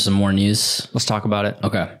get into some more news? Let's talk about it.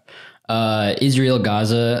 Okay. Israel,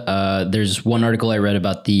 Gaza. There's one article I read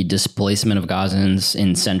about the displacement of Gazans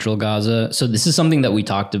in central Gaza. So this is something that we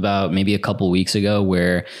talked about maybe a couple weeks ago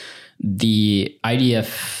where the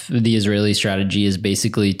IDF, the Israeli strategy is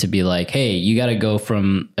basically to be like, hey, you got to go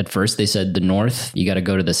from, at first they said the north, you got to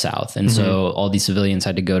go to the south. And so all these civilians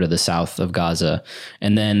had to go to the south of Gaza.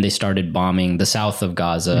 And then they started bombing the south of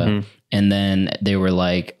Gaza. And then they were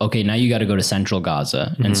like, okay, now you got to go to central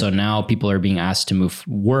Gaza. And so now people were being asked to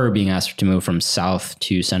move from south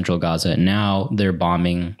to central Gaza. Now they're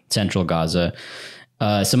bombing central Gaza.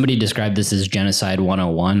 Somebody described this as genocide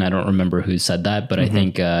 101. I don't remember who said that, but I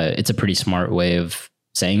think it's a pretty smart way of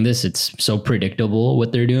saying this. It's so predictable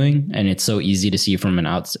what they're doing, and it's so easy to see from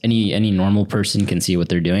any normal person can see what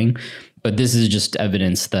they're doing. But this is just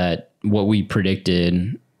evidence that what we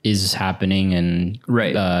predicted is happening, and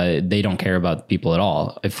they don't care about people at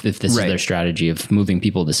all. If this is their strategy of moving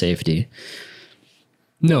people to safety.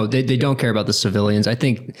 No, they don't care about the civilians. I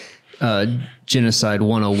think genocide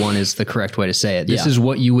 101 is the correct way to say it. This is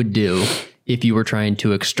what you would do if you were trying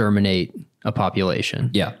to exterminate a population.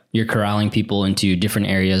 Yeah. You're corralling people into different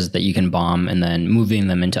areas that you can bomb and then moving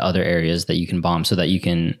them into other areas that you can bomb so that you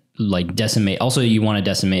can like decimate. Also, you want to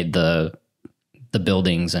decimate the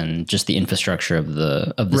buildings and just the infrastructure of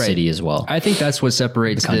the city as well. I think that's what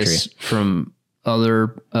separates this from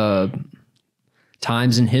other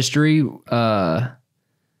times in history.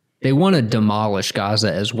 They want to demolish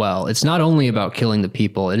Gaza as well. It's not only about killing the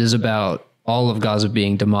people. It is about all of Gaza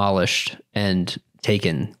being demolished and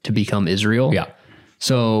taken to become Israel. Yeah.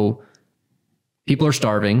 So people are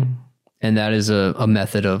starving, and that is a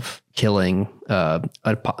method of killing a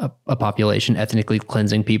population, ethnically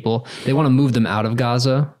cleansing people. They want to move them out of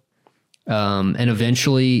Gaza. And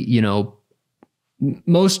eventually,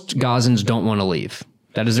 most Gazans don't want to leave.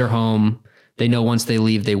 That is their home. They know once they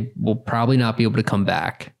leave, they will probably not be able to come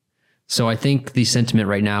back. So I think the sentiment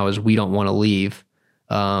right now is we don't want to leave.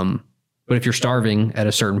 But if you're starving at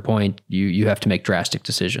a certain point, you have to make drastic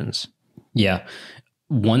decisions. Yeah.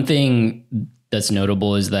 One thing that's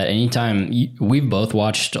notable is that anytime we've both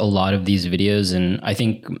watched a lot of these videos, and I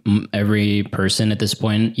think every person at this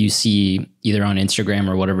point you see either on Instagram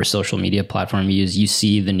or whatever social media platform you use, you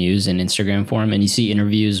see the news in Instagram form, and you see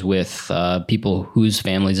interviews with people whose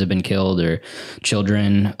families have been killed or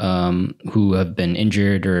children who have been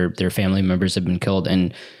injured or their family members have been killed.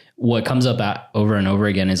 And what comes up over and over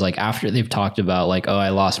again is like after they've talked about like, oh, I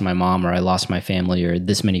lost my mom or I lost my family or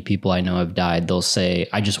this many people I know have died, they'll say,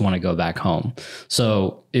 I just want to go back home.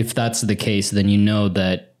 So if that's the case, then you know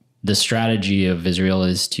that the strategy of Israel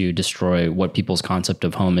is to destroy what people's concept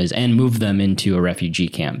of home is and move them into a refugee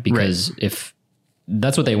camp. Because if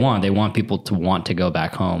that's what they want people to want to go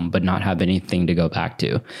back home, but not have anything to go back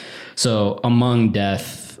to. So among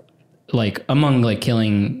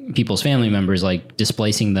killing people's family members, like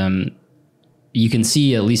displacing them, you can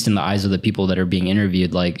see at least in the eyes of the people that are being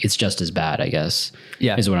interviewed, like it's just as bad, I guess.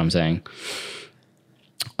 Yeah, is what I'm saying.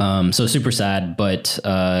 So super sad, but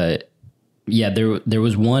there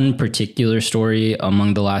was one particular story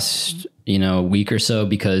among the last week or so,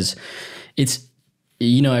 because it's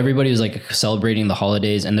everybody was like celebrating the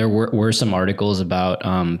holidays, and there were some articles about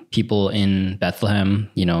people in Bethlehem.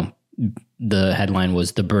 The headline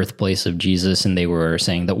was the birthplace of Jesus, and they were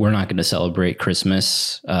saying that we're not going to celebrate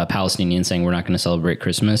Christmas. Palestinians saying we're not going to celebrate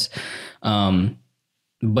Christmas.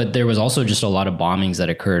 But there was also just a lot of bombings that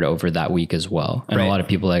occurred over that week as well, and a lot of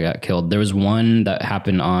people that got killed. There was one that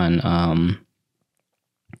happened on.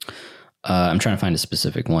 I'm trying to find a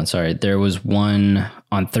specific one. Sorry, there was one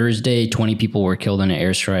on Thursday. 20 people were killed in an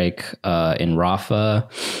airstrike in Rafah,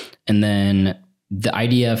 and then the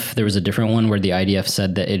IDF, there was a different one where the IDF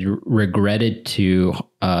said that it regretted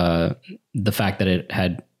the fact that it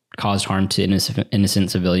had caused harm to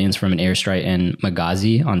innocent civilians from an airstrike in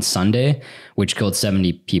Maghazi on Sunday, which killed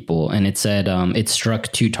 70 people. And it said it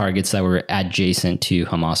struck 2 targets that were adjacent to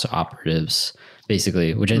Hamas operatives,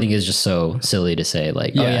 basically, which I think is just so silly to say.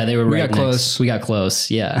 Like, they were right next. Close. We got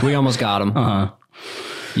close. Yeah. We almost got them. Uh-huh.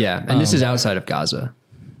 Yeah. And this is outside of Gaza.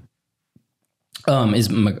 Is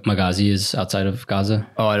Maghazi is outside of Gaza?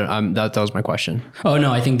 Oh, that was my question. Oh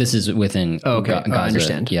no, I think this is within. Gaza. I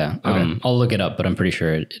understand. Yeah. Okay. I'll look it up, but I'm pretty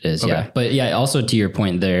sure it is. Okay. Yeah. But yeah, also to your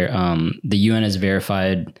point there, the UN has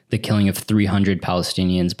verified the killing of 300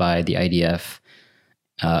 Palestinians by the IDF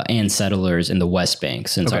and settlers in the West Bank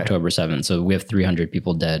since October 7th. So we have 300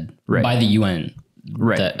 people dead by the UN.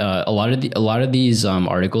 Right. That, a lot of these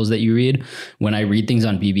articles that you read, when I read things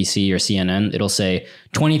on BBC or CNN, it'll say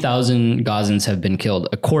 20,000 Gazans have been killed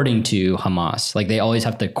according to Hamas. Like they always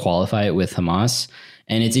have to qualify it with Hamas.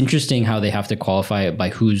 And it's interesting how they have to qualify it by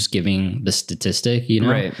who's giving the statistic,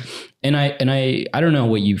 Right. And I don't know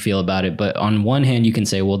what you feel about it, but on one hand you can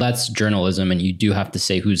say, well, that's journalism and you do have to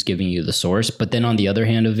say who's giving you the source. But then on the other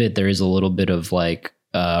hand of it, there is a little bit of like,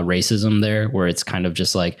 racism there, where it's kind of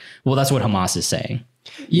just like, well, that's what Hamas is saying.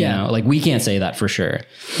 Yeah. Like we can't say that for sure.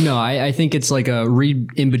 No, I think it's like a read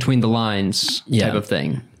in between the lines type of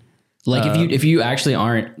thing. Like if you actually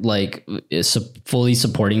aren't like fully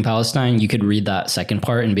supporting Palestine, you could read that second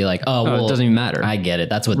part and be like, oh, well, it doesn't even matter. I get it.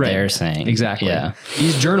 That's what they're saying. Exactly. Yeah.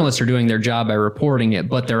 These journalists are doing their job by reporting it,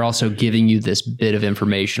 but they're also giving you this bit of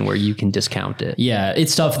information where you can discount it. Yeah.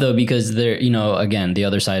 It's tough though, because they're, again, the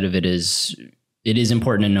other side of it is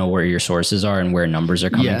important to know where your sources are and where numbers are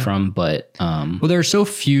coming from. But, well, there are so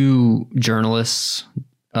few journalists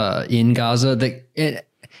in Gaza that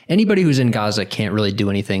anybody who's in Gaza can't really do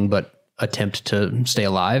anything but attempt to stay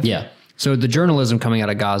alive. Yeah. So the journalism coming out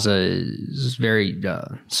of Gaza is very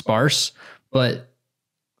sparse, but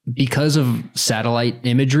because of satellite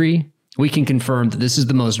imagery, we can confirm that this is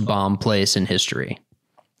the most bombed place in history.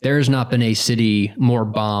 There has not been a city more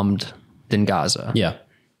bombed than Gaza. Yeah.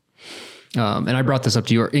 And I brought this up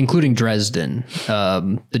to you, including Dresden,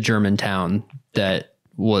 the German town that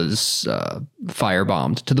was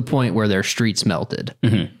firebombed to the point where their streets melted.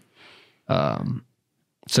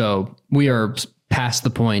 So we are past the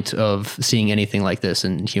point of seeing anything like this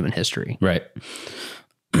in human history. Right.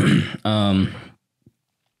 Going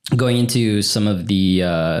into some of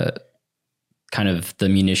the kind of the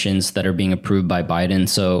munitions that are being approved by Biden.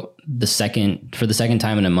 So for the second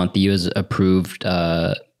time in a month, the U.S. approved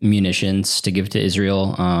munitions to give to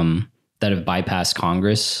Israel that have bypassed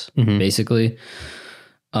Congress, basically.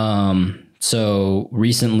 So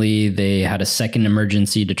recently they had a second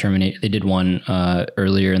emergency determination. They did one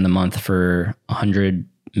earlier in the month for $100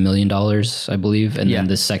 million, I believe. And then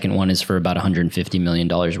the second one is for about $150 million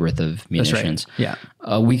worth of munitions. That's right.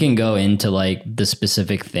 Yeah. We can go into like the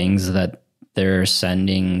specific things that they're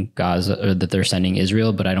sending Gaza or that they're sending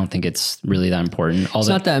Israel, but I don't think it's really that important. It's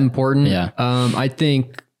not that important. Yeah. I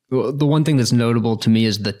think the one thing that's notable to me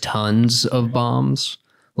is the tons of bombs.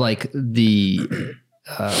 Like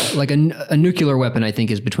like a nuclear weapon, I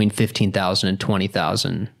think, is between 15,000 and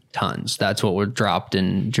 20,000 tons. That's what were dropped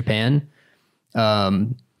in Japan.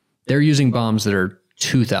 They're using bombs that are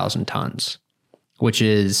 2,000 tons, which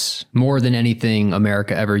is more than anything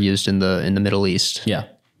America ever used in the Middle East. Yeah.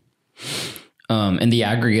 And the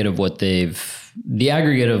aggregate of what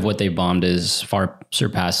they've bombed is far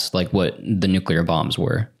surpassed like what the nuclear bombs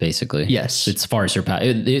were, basically. Yes. It's far surpassed.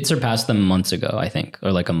 It surpassed them months ago, I think,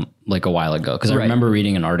 or like a while ago. Cause I remember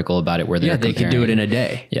reading an article about it where they could do it in a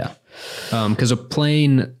day. Yeah. Cause a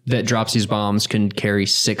plane that drops these bombs can carry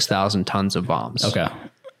 6,000 tons of bombs. Okay.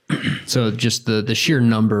 So just the sheer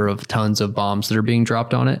number of tons of bombs that are being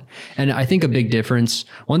dropped on it. And I think a big difference,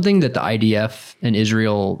 one thing that the IDF and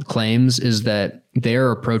Israel claims is that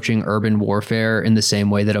they're approaching urban warfare in the same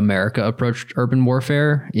way that America approached urban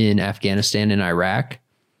warfare in Afghanistan and Iraq.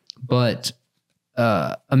 But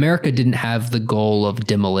America didn't have the goal of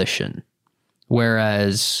demolition,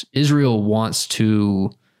 whereas Israel wants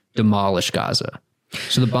to demolish Gaza.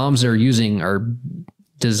 So the bombs they're using are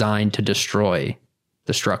designed to destroy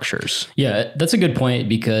the structures. Yeah, that's a good point,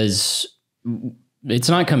 because it's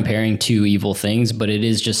not comparing two evil things, but it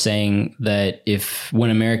is just saying that when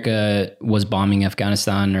America was bombing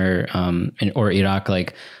Afghanistan or Iraq,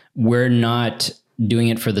 like we're not doing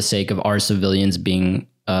it for the sake of our civilians being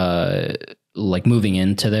like moving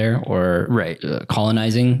into there or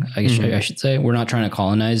colonizing. I guess I should say we're not trying to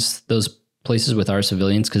colonize those places with our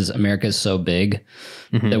civilians, because America is so big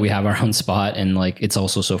that we have our own spot, and like it's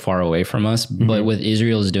also so far away from us. But what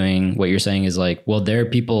Israel is doing, what you're saying is like, well, their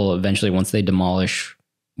people eventually, once they demolish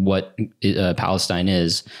what Palestine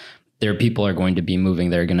is, their people are going to be moving.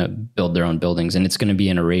 They're going to build their own buildings, and it's going to be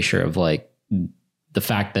an erasure of like the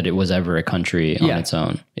fact that it was ever a country on its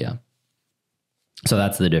own. Yeah. So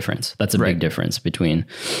that's the difference. That's a big difference between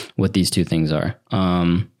what these two things are.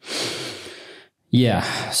 Yeah.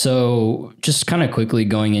 So just kind of quickly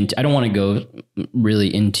going into, I don't want to go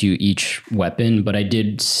really into each weapon, but I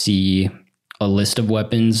did see a list of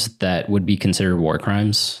weapons that would be considered war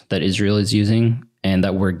crimes that Israel is using and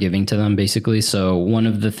that we're giving to them, basically. So one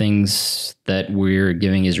of the things that we're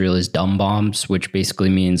giving Israel is dumb bombs, which basically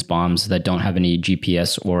means bombs that don't have any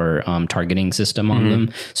GPS or targeting system on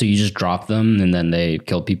them. So you just drop them and then they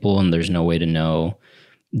kill people, and there's no way to know.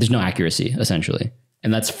 There's no accuracy, essentially.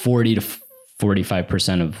 And that's 40 to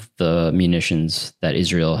 45% of the munitions that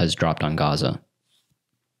Israel has dropped on Gaza.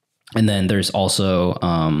 And then there's also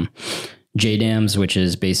JDAMs, which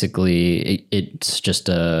is basically, it's just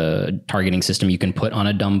a targeting system you can put on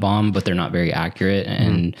a dumb bomb, but they're not very accurate.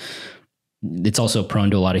 And it's also prone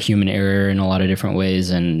to a lot of human error in a lot of different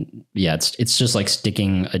ways. And yeah, it's just like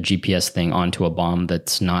sticking a GPS thing onto a bomb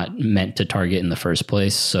that's not meant to target in the first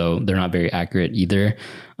place. So they're not very accurate either.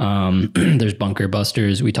 There's bunker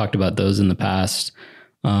busters. We talked about those in the past.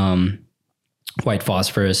 white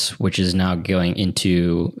phosphorus, which is now going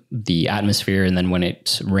into the atmosphere. And then when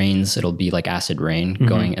it rains, it'll be like acid rain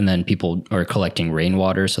going. And then people are collecting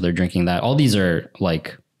rainwater. So they're drinking that. All these are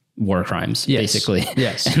like war crimes, basically.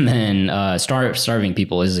 Yes. And then starving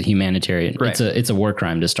people is a humanitarian. Right. It's a war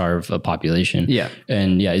crime to starve a population. Yeah.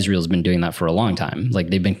 And Israel's been doing that for a long time. Like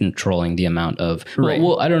they've been controlling the amount of,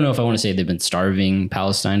 well, I don't know if I want to say they've been starving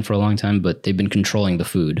Palestine for a long time, but they've been controlling the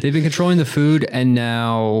food. They've been controlling the food, and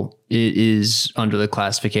now it is under the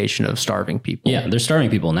classification of starving people. Yeah, they're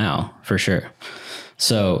starving people now, for sure.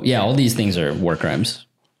 So yeah, all these things are war crimes.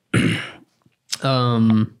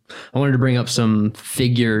 I wanted to bring up some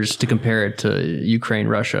figures to compare it to Ukraine,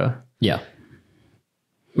 Russia. Yeah.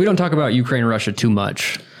 We don't talk about Ukraine, Russia too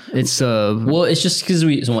much. It's well, it's just because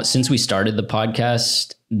since we started the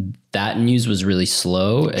podcast, that news was really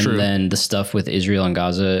slow. And then the stuff with Israel and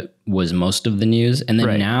Gaza was most of the news. And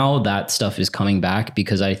then now that stuff is coming back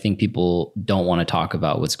because I think people don't want to talk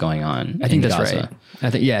about what's going on. I think that's Gaza. Right. I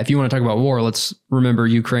think, if you want to talk about war, let's remember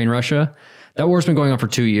Ukraine, Russia. That war's been going on for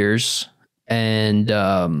 2 years. And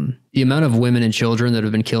the amount of women and children that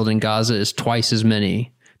have been killed in Gaza is twice as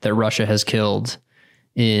many that Russia has killed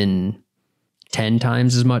in 10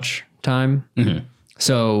 times as much time. Mm-hmm.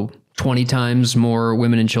 So 20 times more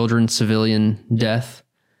women and children, civilian death.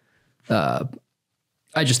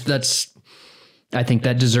 I think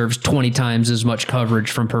that deserves 20 times as much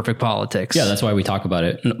coverage from Perfect Politics. Yeah, that's why we talk about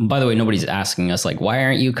it. By the way, nobody's asking us like, why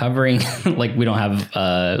aren't you covering? Like we don't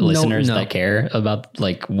have listeners that care about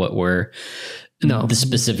like what we're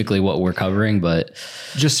specifically what we're covering. But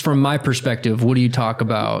just from my perspective, what do you talk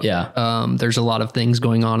about? Yeah, there's a lot of things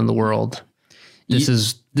going on in the world. This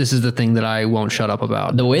is the thing that I won't shut up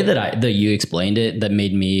about. The way that you explained it, that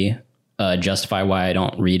made me justify why I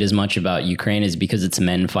don't read as much about Ukraine is because it's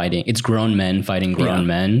grown men fighting grown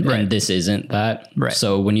men. Right. And this isn't that. Right.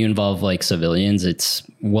 So when you involve like civilians,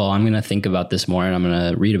 I'm going to think about this more and I'm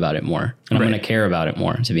going to read about it more and I'm going to care about it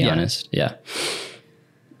more, to be honest. Yeah.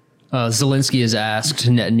 Zelensky has asked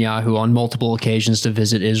Netanyahu on multiple occasions to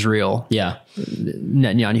visit Israel. Yeah.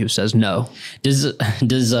 Netanyahu says no. Does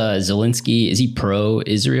Zelensky, is he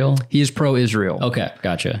pro-Israel? He is pro-Israel. Okay,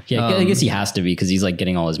 gotcha. Yeah, I guess he has to be because he's like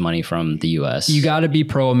getting all his money from the US. You got to be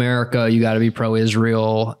pro-America. You got to be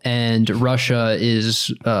pro-Israel. And Russia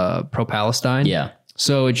is pro-Palestine. Yeah.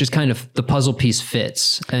 So it just kind of, the puzzle piece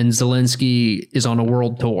fits. And Zelensky is on a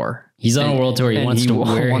world tour. He's on a world tour. He wants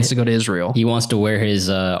to go to Israel. He wants to wear his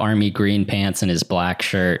army green pants and his black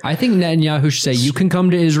shirt. I think Netanyahu should say, you can come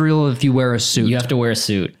to Israel if you wear a suit. You have to wear a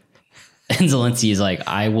suit. And Zelensky is like,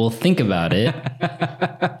 I will think about it.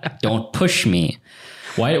 Don't push me.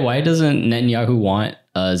 Why doesn't Netanyahu want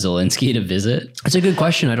Zelensky to visit? That's a good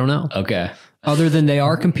question. I don't know. Okay. Other than they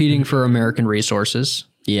are competing for American resources.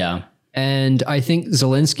 Yeah. And I think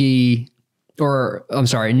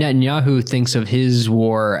Netanyahu thinks of his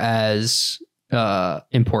war as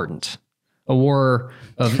important. A war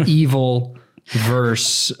of evil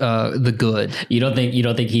versus the good. You don't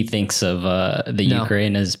think he thinks of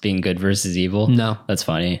Ukraine as being good versus evil? No. That's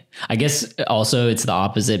funny. I guess also it's the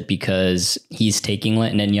opposite because he's taking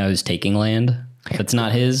land. Netanyahu's taking land. That's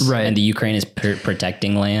not his. Right. And the Ukraine is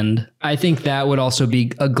protecting land. I think that would also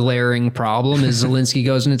be a glaring problem as Zelensky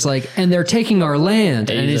goes and it's like, and they're taking our land.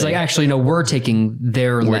 And he's like, actually, no, we're taking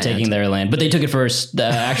their land. We're taking their land. But they took it first.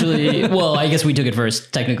 Actually, well, I guess we took it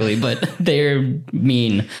first technically, but they're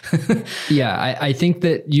mean. Yeah, I think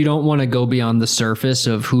that you don't want to go beyond the surface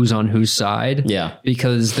of who's on whose side. Yeah.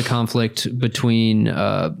 Because the conflict between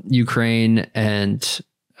Ukraine and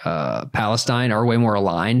Palestine are way more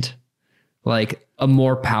aligned. Like a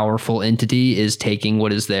more powerful entity is taking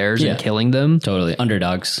what is theirs and killing them. Totally.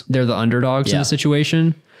 Underdogs. They're the underdogs in the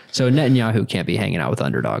situation. So Netanyahu can't be hanging out with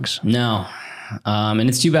underdogs. No. And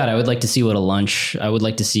it's too bad. I would like to see I would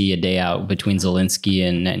like to see a day out between Zelensky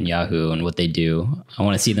and Netanyahu and what they do. I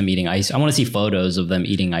want to see them eating ice. I want to see photos of them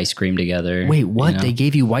eating ice cream together. Wait, what? You know? They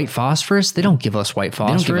gave you white phosphorus? They don't give us white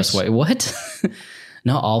phosphorus. They don't give us white. What?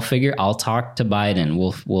 No, I'll talk to Biden.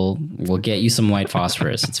 We'll get you some white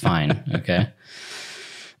phosphorus. It's fine. Okay.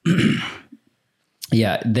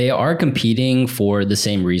 Yeah, they are competing for the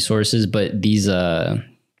same resources, but these things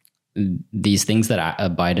that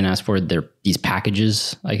Biden asked for, they're these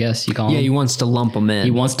packages, I guess you call them. Yeah, he wants to lump them in. He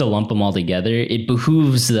wants to lump them all together. It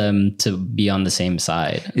behooves them to be on the same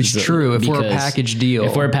side. It's true. If we're a package deal.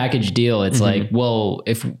 If we're a package deal, it's like, well,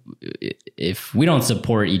 if we don't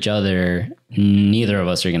support each other, neither of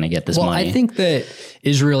us are going to get this money. I think that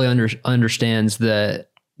Israel understands that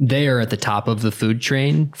they are at the top of the food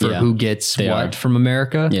chain for who gets what from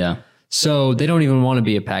America. Yeah. So they don't even want to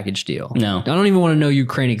be a package deal. No. I don't even want to know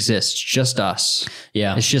Ukraine exists. Just us.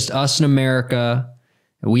 Yeah. It's just us in America.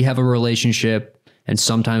 We have a relationship, and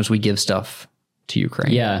sometimes we give stuff to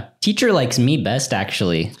Ukraine. Yeah. Teacher likes me best,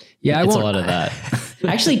 actually. Yeah, it's a lot of that.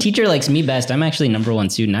 Actually, teacher likes me best. I'm actually number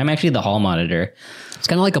one student. I'm actually the hall monitor. It's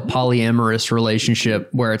kind of like a polyamorous relationship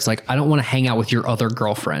where it's like, I don't want to hang out with your other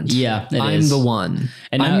girlfriend. Yeah, I'm the one.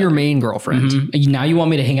 And I'm now, your main girlfriend. Now you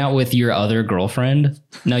want me to hang out with your other girlfriend?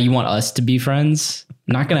 Now you want us to be friends?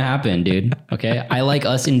 Not going to happen, dude. Okay. I like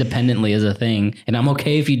us independently as a thing. And I'm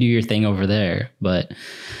okay if you do your thing over there. But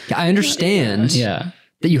I understand. Yeah.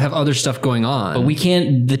 That you have other stuff going on. But we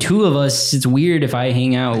can't, the two of us, it's weird if I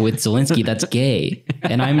hang out with Zelensky, that's gay.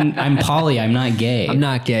 And I'm poly, I'm not gay. I'm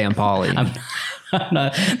not gay, I'm poly. I'm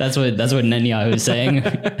not, that's what Netanyahu is saying.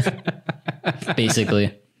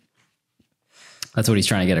 Basically. That's what he's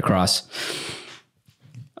trying to get across.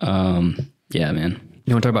 Yeah, man.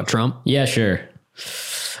 You want to talk about Trump? Yeah, sure.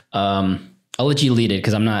 I'll let you lead it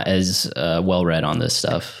because I'm not as well read on this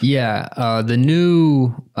stuff. Yeah, the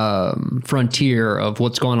new frontier of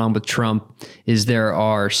what's going on with Trump is there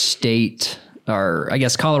are I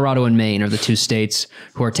guess Colorado and Maine are the two states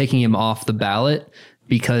who are taking him off the ballot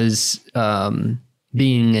because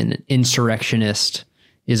being an insurrectionist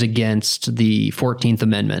is against the 14th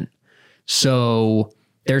Amendment. So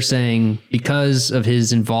they're saying because of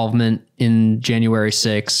his involvement in January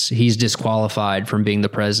 6th, he's disqualified from being the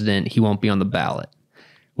president. He won't be on the ballot,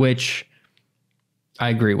 which I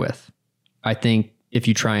agree with. I think if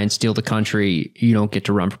you try and steal the country, you don't get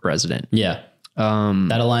to run for president. Yeah.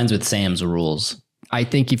 That aligns with Sam's rules. I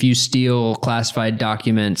think if you steal classified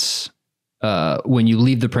documents when you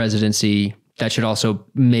leave the presidency, that should also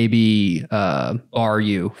maybe bar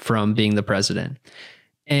you from being the president.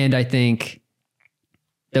 And I think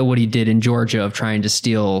that what he did in Georgia of trying to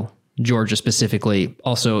steal Georgia specifically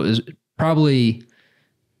also is probably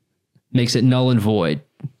makes it null and void.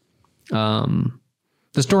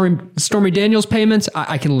 The Stormy Daniels payments,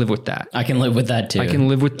 I can live with that. I can live with that too. I can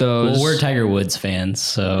live with those. Well, we're Tiger Woods fans,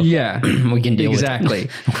 so yeah, we can deal exactly.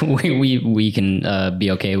 with we can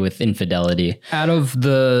be okay with infidelity. Out of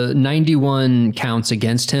the 91 counts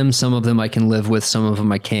against him, some of them I can live with, some of them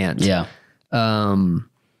I can't. Yeah.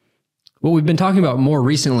 What we've been talking about more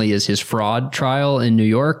recently is his fraud trial in New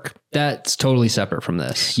York. That's totally separate from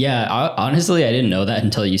this. Yeah, honestly, I didn't know that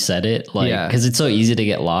until you said it. Because it's so easy to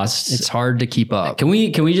get lost. It's hard to keep up. Can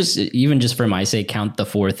we just, even just for my sake, count the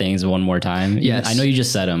four things one more time? Yes. I know you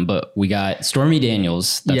just said them, but we got Stormy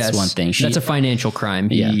Daniels. That's one thing. That's a financial crime.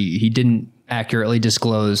 He didn't accurately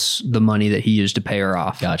disclose the money that he used to pay her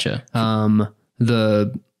off. Gotcha.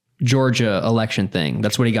 The Georgia election thing.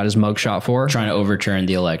 That's what he got his mugshot for. Trying to overturn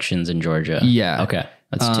the elections in Georgia. Yeah. Okay.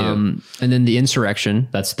 That's two. And then the insurrection.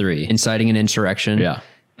 That's three. Inciting an insurrection. Yeah.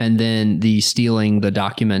 And then the stealing the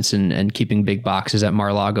documents and keeping big boxes at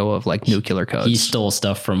Mar-a-Lago of like nuclear codes. He stole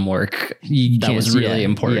stuff from work. That was really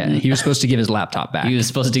important. Yeah. He was supposed to give his laptop back. He was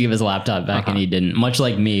supposed to give his laptop back and he didn't. Much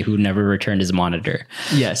like me, who never returned his monitor.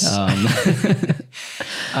 Yes.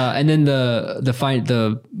 And then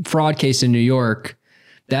the fraud case in New York.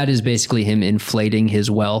 That is basically him inflating his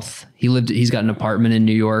wealth. He's got an apartment in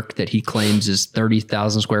New York that he claims is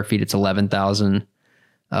 30,000 square feet. It's 11,000.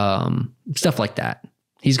 Stuff like that.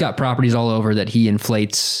 He's got properties all over that he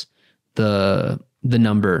inflates the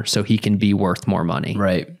number so he can be worth more money.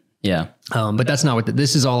 Right. Yeah. But that's not what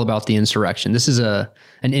this is all about. The insurrection. This is an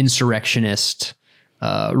insurrectionist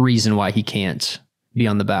reason why he can't be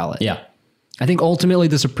on the ballot. Yeah. I think ultimately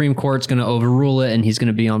the Supreme Court's going to overrule it and he's going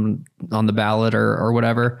to be on the ballot or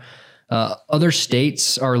whatever. Other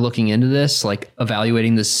states are looking into this, like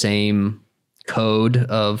evaluating the same code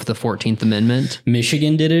of the 14th Amendment.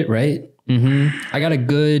 Michigan did it, right? Mm-hmm. I got a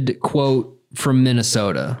good quote from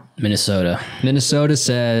Minnesota. Minnesota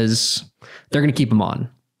says they're going to keep him on.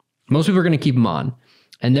 Most people are going to keep him on.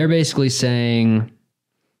 And they're basically saying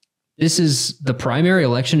the primary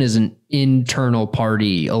election is an internal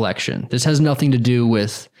party election. This has nothing to do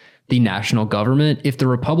with the national government. If the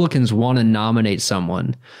Republicans want to nominate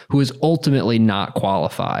someone who is ultimately not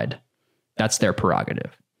qualified, that's their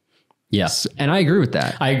prerogative. Yes. And I agree with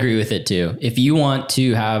that. I agree with it too. If you want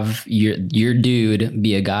to have your dude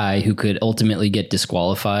be a guy who could ultimately get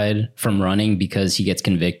disqualified from running because he gets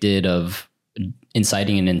convicted of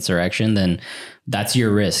inciting an insurrection, then that's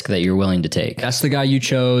your risk that you're willing to take. That's the guy you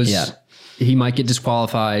chose. Yeah. He might get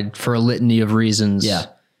disqualified for a litany of reasons. Yeah.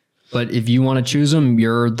 But if you want to choose him,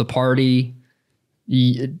 you're the party.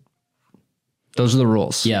 Those are the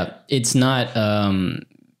rules. Yeah. It's not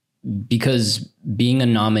because being a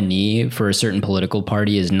nominee for a certain political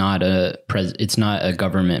party is not it's not a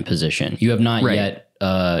government position. You have not yet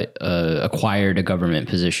acquired a government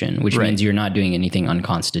position, which means you're not doing anything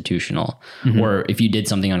unconstitutional. Or if you did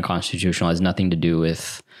something unconstitutional, it has nothing to do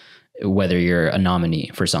with whether you're a nominee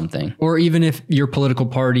for something. Or even if your political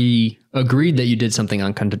party agreed that you did something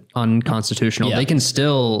unconstitutional, they can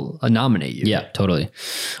still nominate you. Yeah, totally.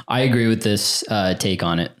 I agree with this take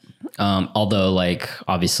on it. Although, like,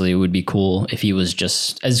 obviously it would be cool if he was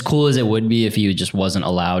just as cool as it would be if he just wasn't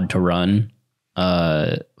allowed to run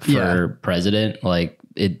for president. Like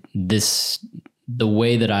the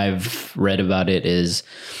way that I've read about it is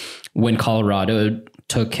when Colorado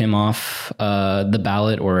took him off the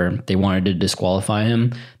ballot, or they wanted to disqualify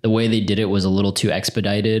him, the way they did it was a little too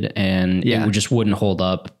expedited, and it just wouldn't hold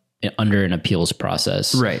up under an appeals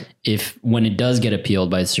process. Right. When it does get appealed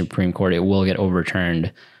by the Supreme Court, it will get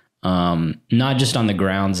overturned. Not just on the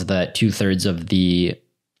grounds that 2/3 of the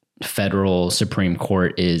federal Supreme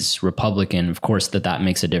Court is Republican. Of course, that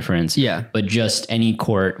makes a difference. Yeah. But just any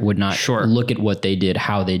court would not look at what they did,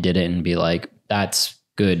 how they did it, and be like, that's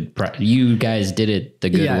good. You guys did it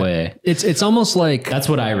the good way. It's almost like, that's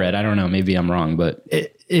what I read. I don't know. Maybe I'm wrong, but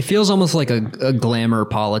it feels almost like a glamour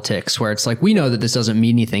politics where it's like, we know that this doesn't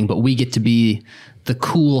mean anything, but we get to be the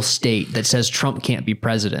cool state that says Trump can't be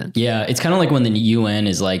president. Yeah. It's kind of like when the UN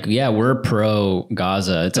is like, yeah, we're pro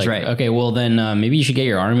Gaza. It's like, okay, well then maybe you should get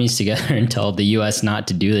your armies together and tell the US not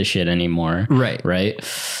to do this shit anymore. Right.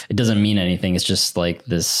 It doesn't mean anything. It's just like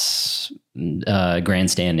this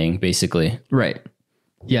grandstanding, basically. Right.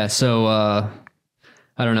 Yeah. So I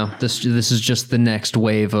don't know. This is just the next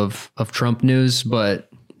wave of Trump news, but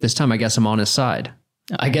this time I guess I'm on his side.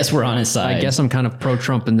 I guess we're on his side. I guess I'm kind of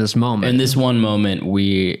pro-Trump in this moment. In this one moment,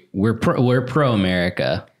 we're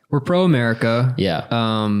pro-America. We're pro-America.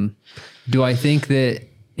 Yeah. Do I think that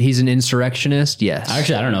he's an insurrectionist? Yes.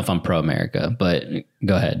 Actually, I don't know if I'm pro-America, but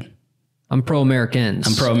go ahead. I'm pro-Americans.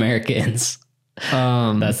 I'm pro-Americans.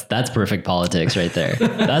 That's perfect politics right there.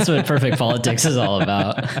 That's what perfect politics is all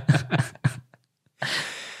about.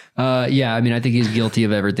 Yeah, I mean, I think he's guilty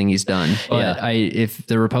of everything he's done. But if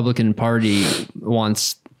the Republican Party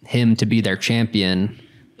wants him to be their champion,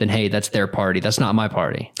 then hey, that's their party. That's not my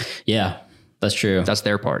party. Yeah, that's true. That's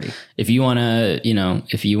their party. If you want to,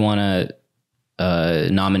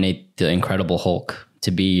 nominate the Incredible Hulk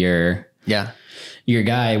to be your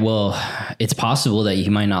guy, well, it's possible that he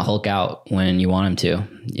might not Hulk out when you want him to.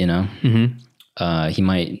 You know, he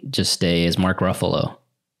might just stay as Mark Ruffalo.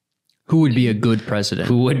 Who would be a good president?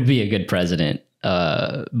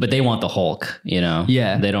 But they want the Hulk, you know?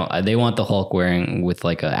 Yeah. They want the Hulk with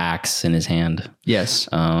like an axe in his hand. Yes.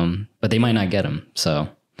 But they might not get him. So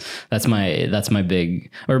that's my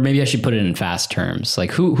big, or maybe I should put it in fast terms.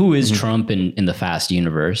 Like who is Trump in the Fast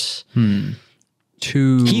universe?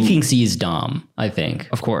 He thinks he's Dom, I think.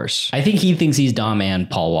 Of course. I think he thinks he's Dom and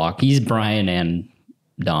Paul Walker. He's Brian and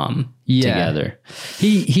Dom together.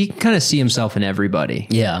 He kind of see himself in everybody.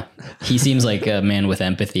 Yeah. He seems like a man with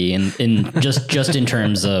empathy in just in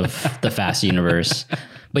terms of the Fast universe.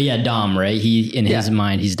 But yeah, Dom, right? His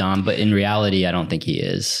mind, he's Dom, but in reality, I don't think he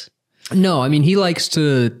is. No, I mean, he likes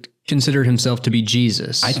to consider himself to be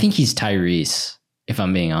Jesus. I think he's Tyrese, if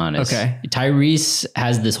I'm being honest. Okay. Tyrese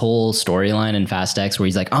has this whole storyline in Fast X where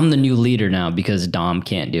he's like, I'm the new leader now because Dom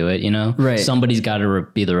can't do it, you know? Right. Somebody's got to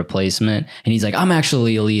be the replacement. And he's like, I'm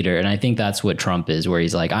actually a leader. And I think that's what Trump is, where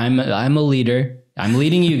he's like, I'm a leader. I'm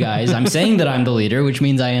leading you guys. I'm saying that I'm the leader, which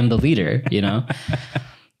means I am the leader, you know?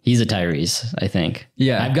 He's a Tyrese, I think.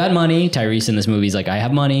 Yeah. I've got money. Tyrese in this movie is like, I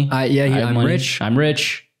have money. I'm rich. I'm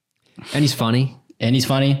rich. And he's funny.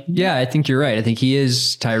 Yeah, I think you're right. I think he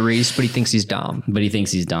is Tyrese, but he thinks he's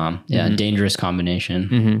Dom. Yeah, dangerous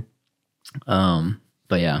combination.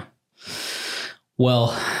 But yeah.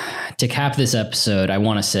 Well, to cap this episode, I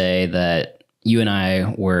want to say that you and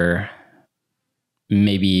I were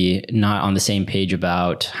maybe not on the same page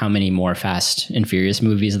about how many more Fast and Furious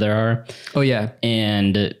movies there are. Oh, yeah.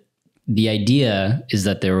 And the idea is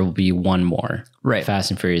that there will be one more Fast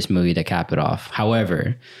and Furious movie to cap it off.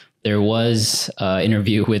 However, there was an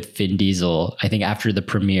interview with Vin Diesel, I think after the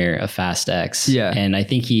premiere of Fast X. Yeah. And I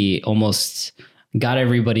think he almost got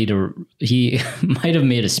everybody he might have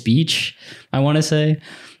made a speech, I want to say,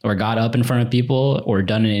 or got up in front of people or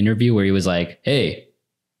done an interview where he was like, hey,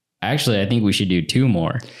 actually, I think we should do 2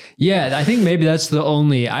 more. Yeah, I think maybe that's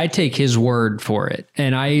I take his word for it.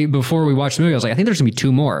 And before we watched the movie, I was like, I think there's gonna be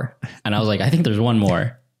 2 more. And I was like, I think there's 1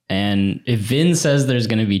 more. And if Vin says there's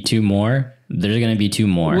going to be 2 more, there's going to be 2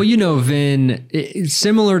 more. Well, you know, Vin, it's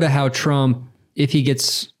similar to how Trump, if he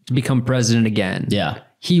gets to become president again,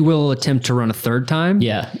 he will attempt to run a 3rd time.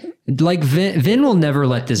 Yeah. Like Vin will never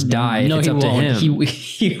let this die. No, it's he up won't. to him.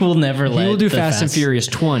 He will never let. He will do Fast and Furious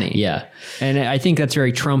 20. Yeah, and I think that's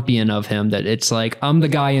very Trumpian of him. That it's like I'm the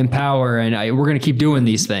guy in power, and we're going to keep doing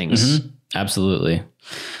these things. Mm-hmm. Absolutely.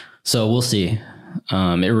 So we'll see.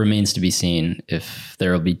 It remains to be seen if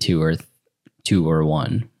there will be two or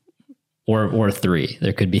one. Or three.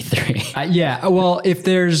 There could be three. Yeah. Well, if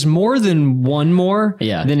there's more than one more,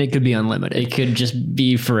 then it could be unlimited. It could just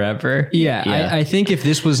be forever. Yeah. I think if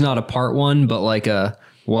this was not a part one, but like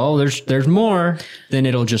there's more, then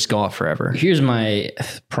it'll just go off forever. Here's my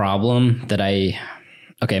problem that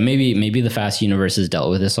maybe the Fast universe has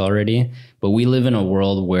dealt with this already, but we live in a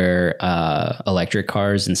world where electric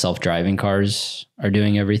cars and self-driving cars are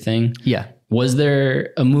doing everything. Yeah. Was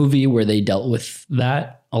there a movie where they dealt with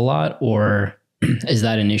that a lot, or is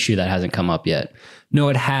that an issue that hasn't come up yet? No,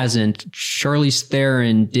 it hasn't. Charlize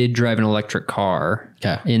Theron did drive an electric car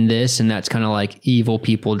in this, and that's kind of like evil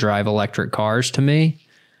people drive electric cars to me.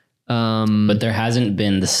 But there hasn't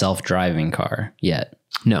been the self-driving car yet.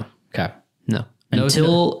 No. Okay. No.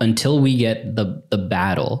 Until we get the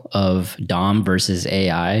battle of Dom versus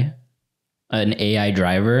AI, an AI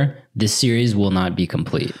driver, this series will not be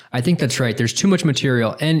complete. I think that's right. There's too much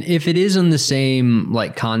material. And if it is on the same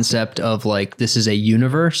like concept of like this is a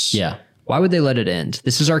universe, why would they let it end?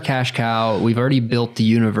 This is our cash cow. We've already built the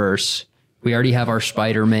universe. We already have our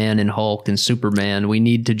Spider-Man and Hulk and Superman. We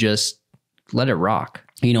need to just let it rock.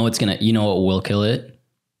 You know what will kill it?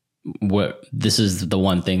 This is the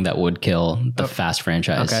one thing that would kill the Fast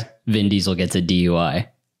franchise. Okay. Vin Diesel gets a DUI.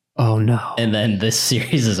 Oh no. And then this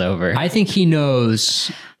series is over. I think he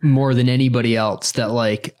knows more than anybody else that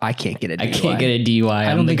like, I can't get a DUI. I can't get a DUI.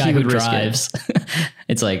 I don't think the guy he would who risk drives.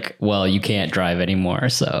 It's like, well, you can't drive anymore.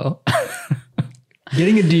 So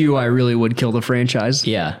getting a DUI really would kill the franchise.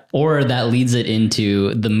 Yeah. Or that leads it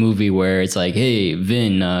into the movie where it's like, hey,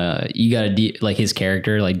 Vin, you got like his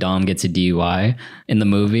character, like Dom gets a DUI in the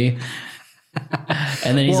movie.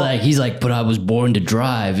 And then he's like, but I was born to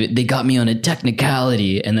drive. They got me on a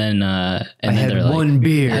technicality. And then, I had one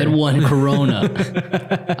beer. I had one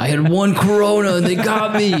Corona. I had one Corona and they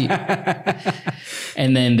got me.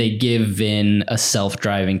 And then they give Vin a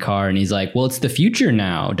self-driving car. And he's like, well, it's the future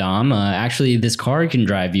now, Dom. Actually, this car can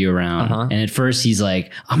drive you around. And at first he's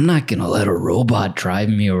like, I'm not going to let a robot drive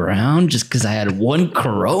me around just because I had one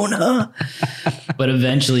Corona. But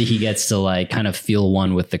eventually he gets to like kind of feel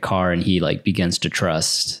one with the car and he like begins to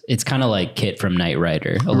trust. It's kind of like Kit from Knight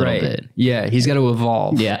Rider a little bit. Yeah, he's got to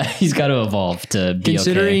evolve. Yeah, he's got to evolve to be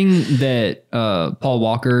considering that Paul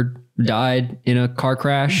Walker died in a car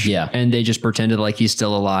crash. Yeah. And they just pretended like he's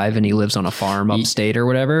still alive and he lives on a farm upstate or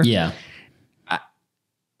whatever. Yeah.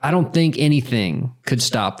 I don't think anything could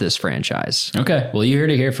stop this franchise. Okay. Well, you heard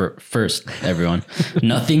it here first, everyone.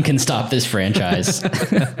 Nothing can stop this franchise. All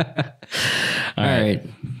right.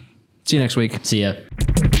 See you next week. See ya.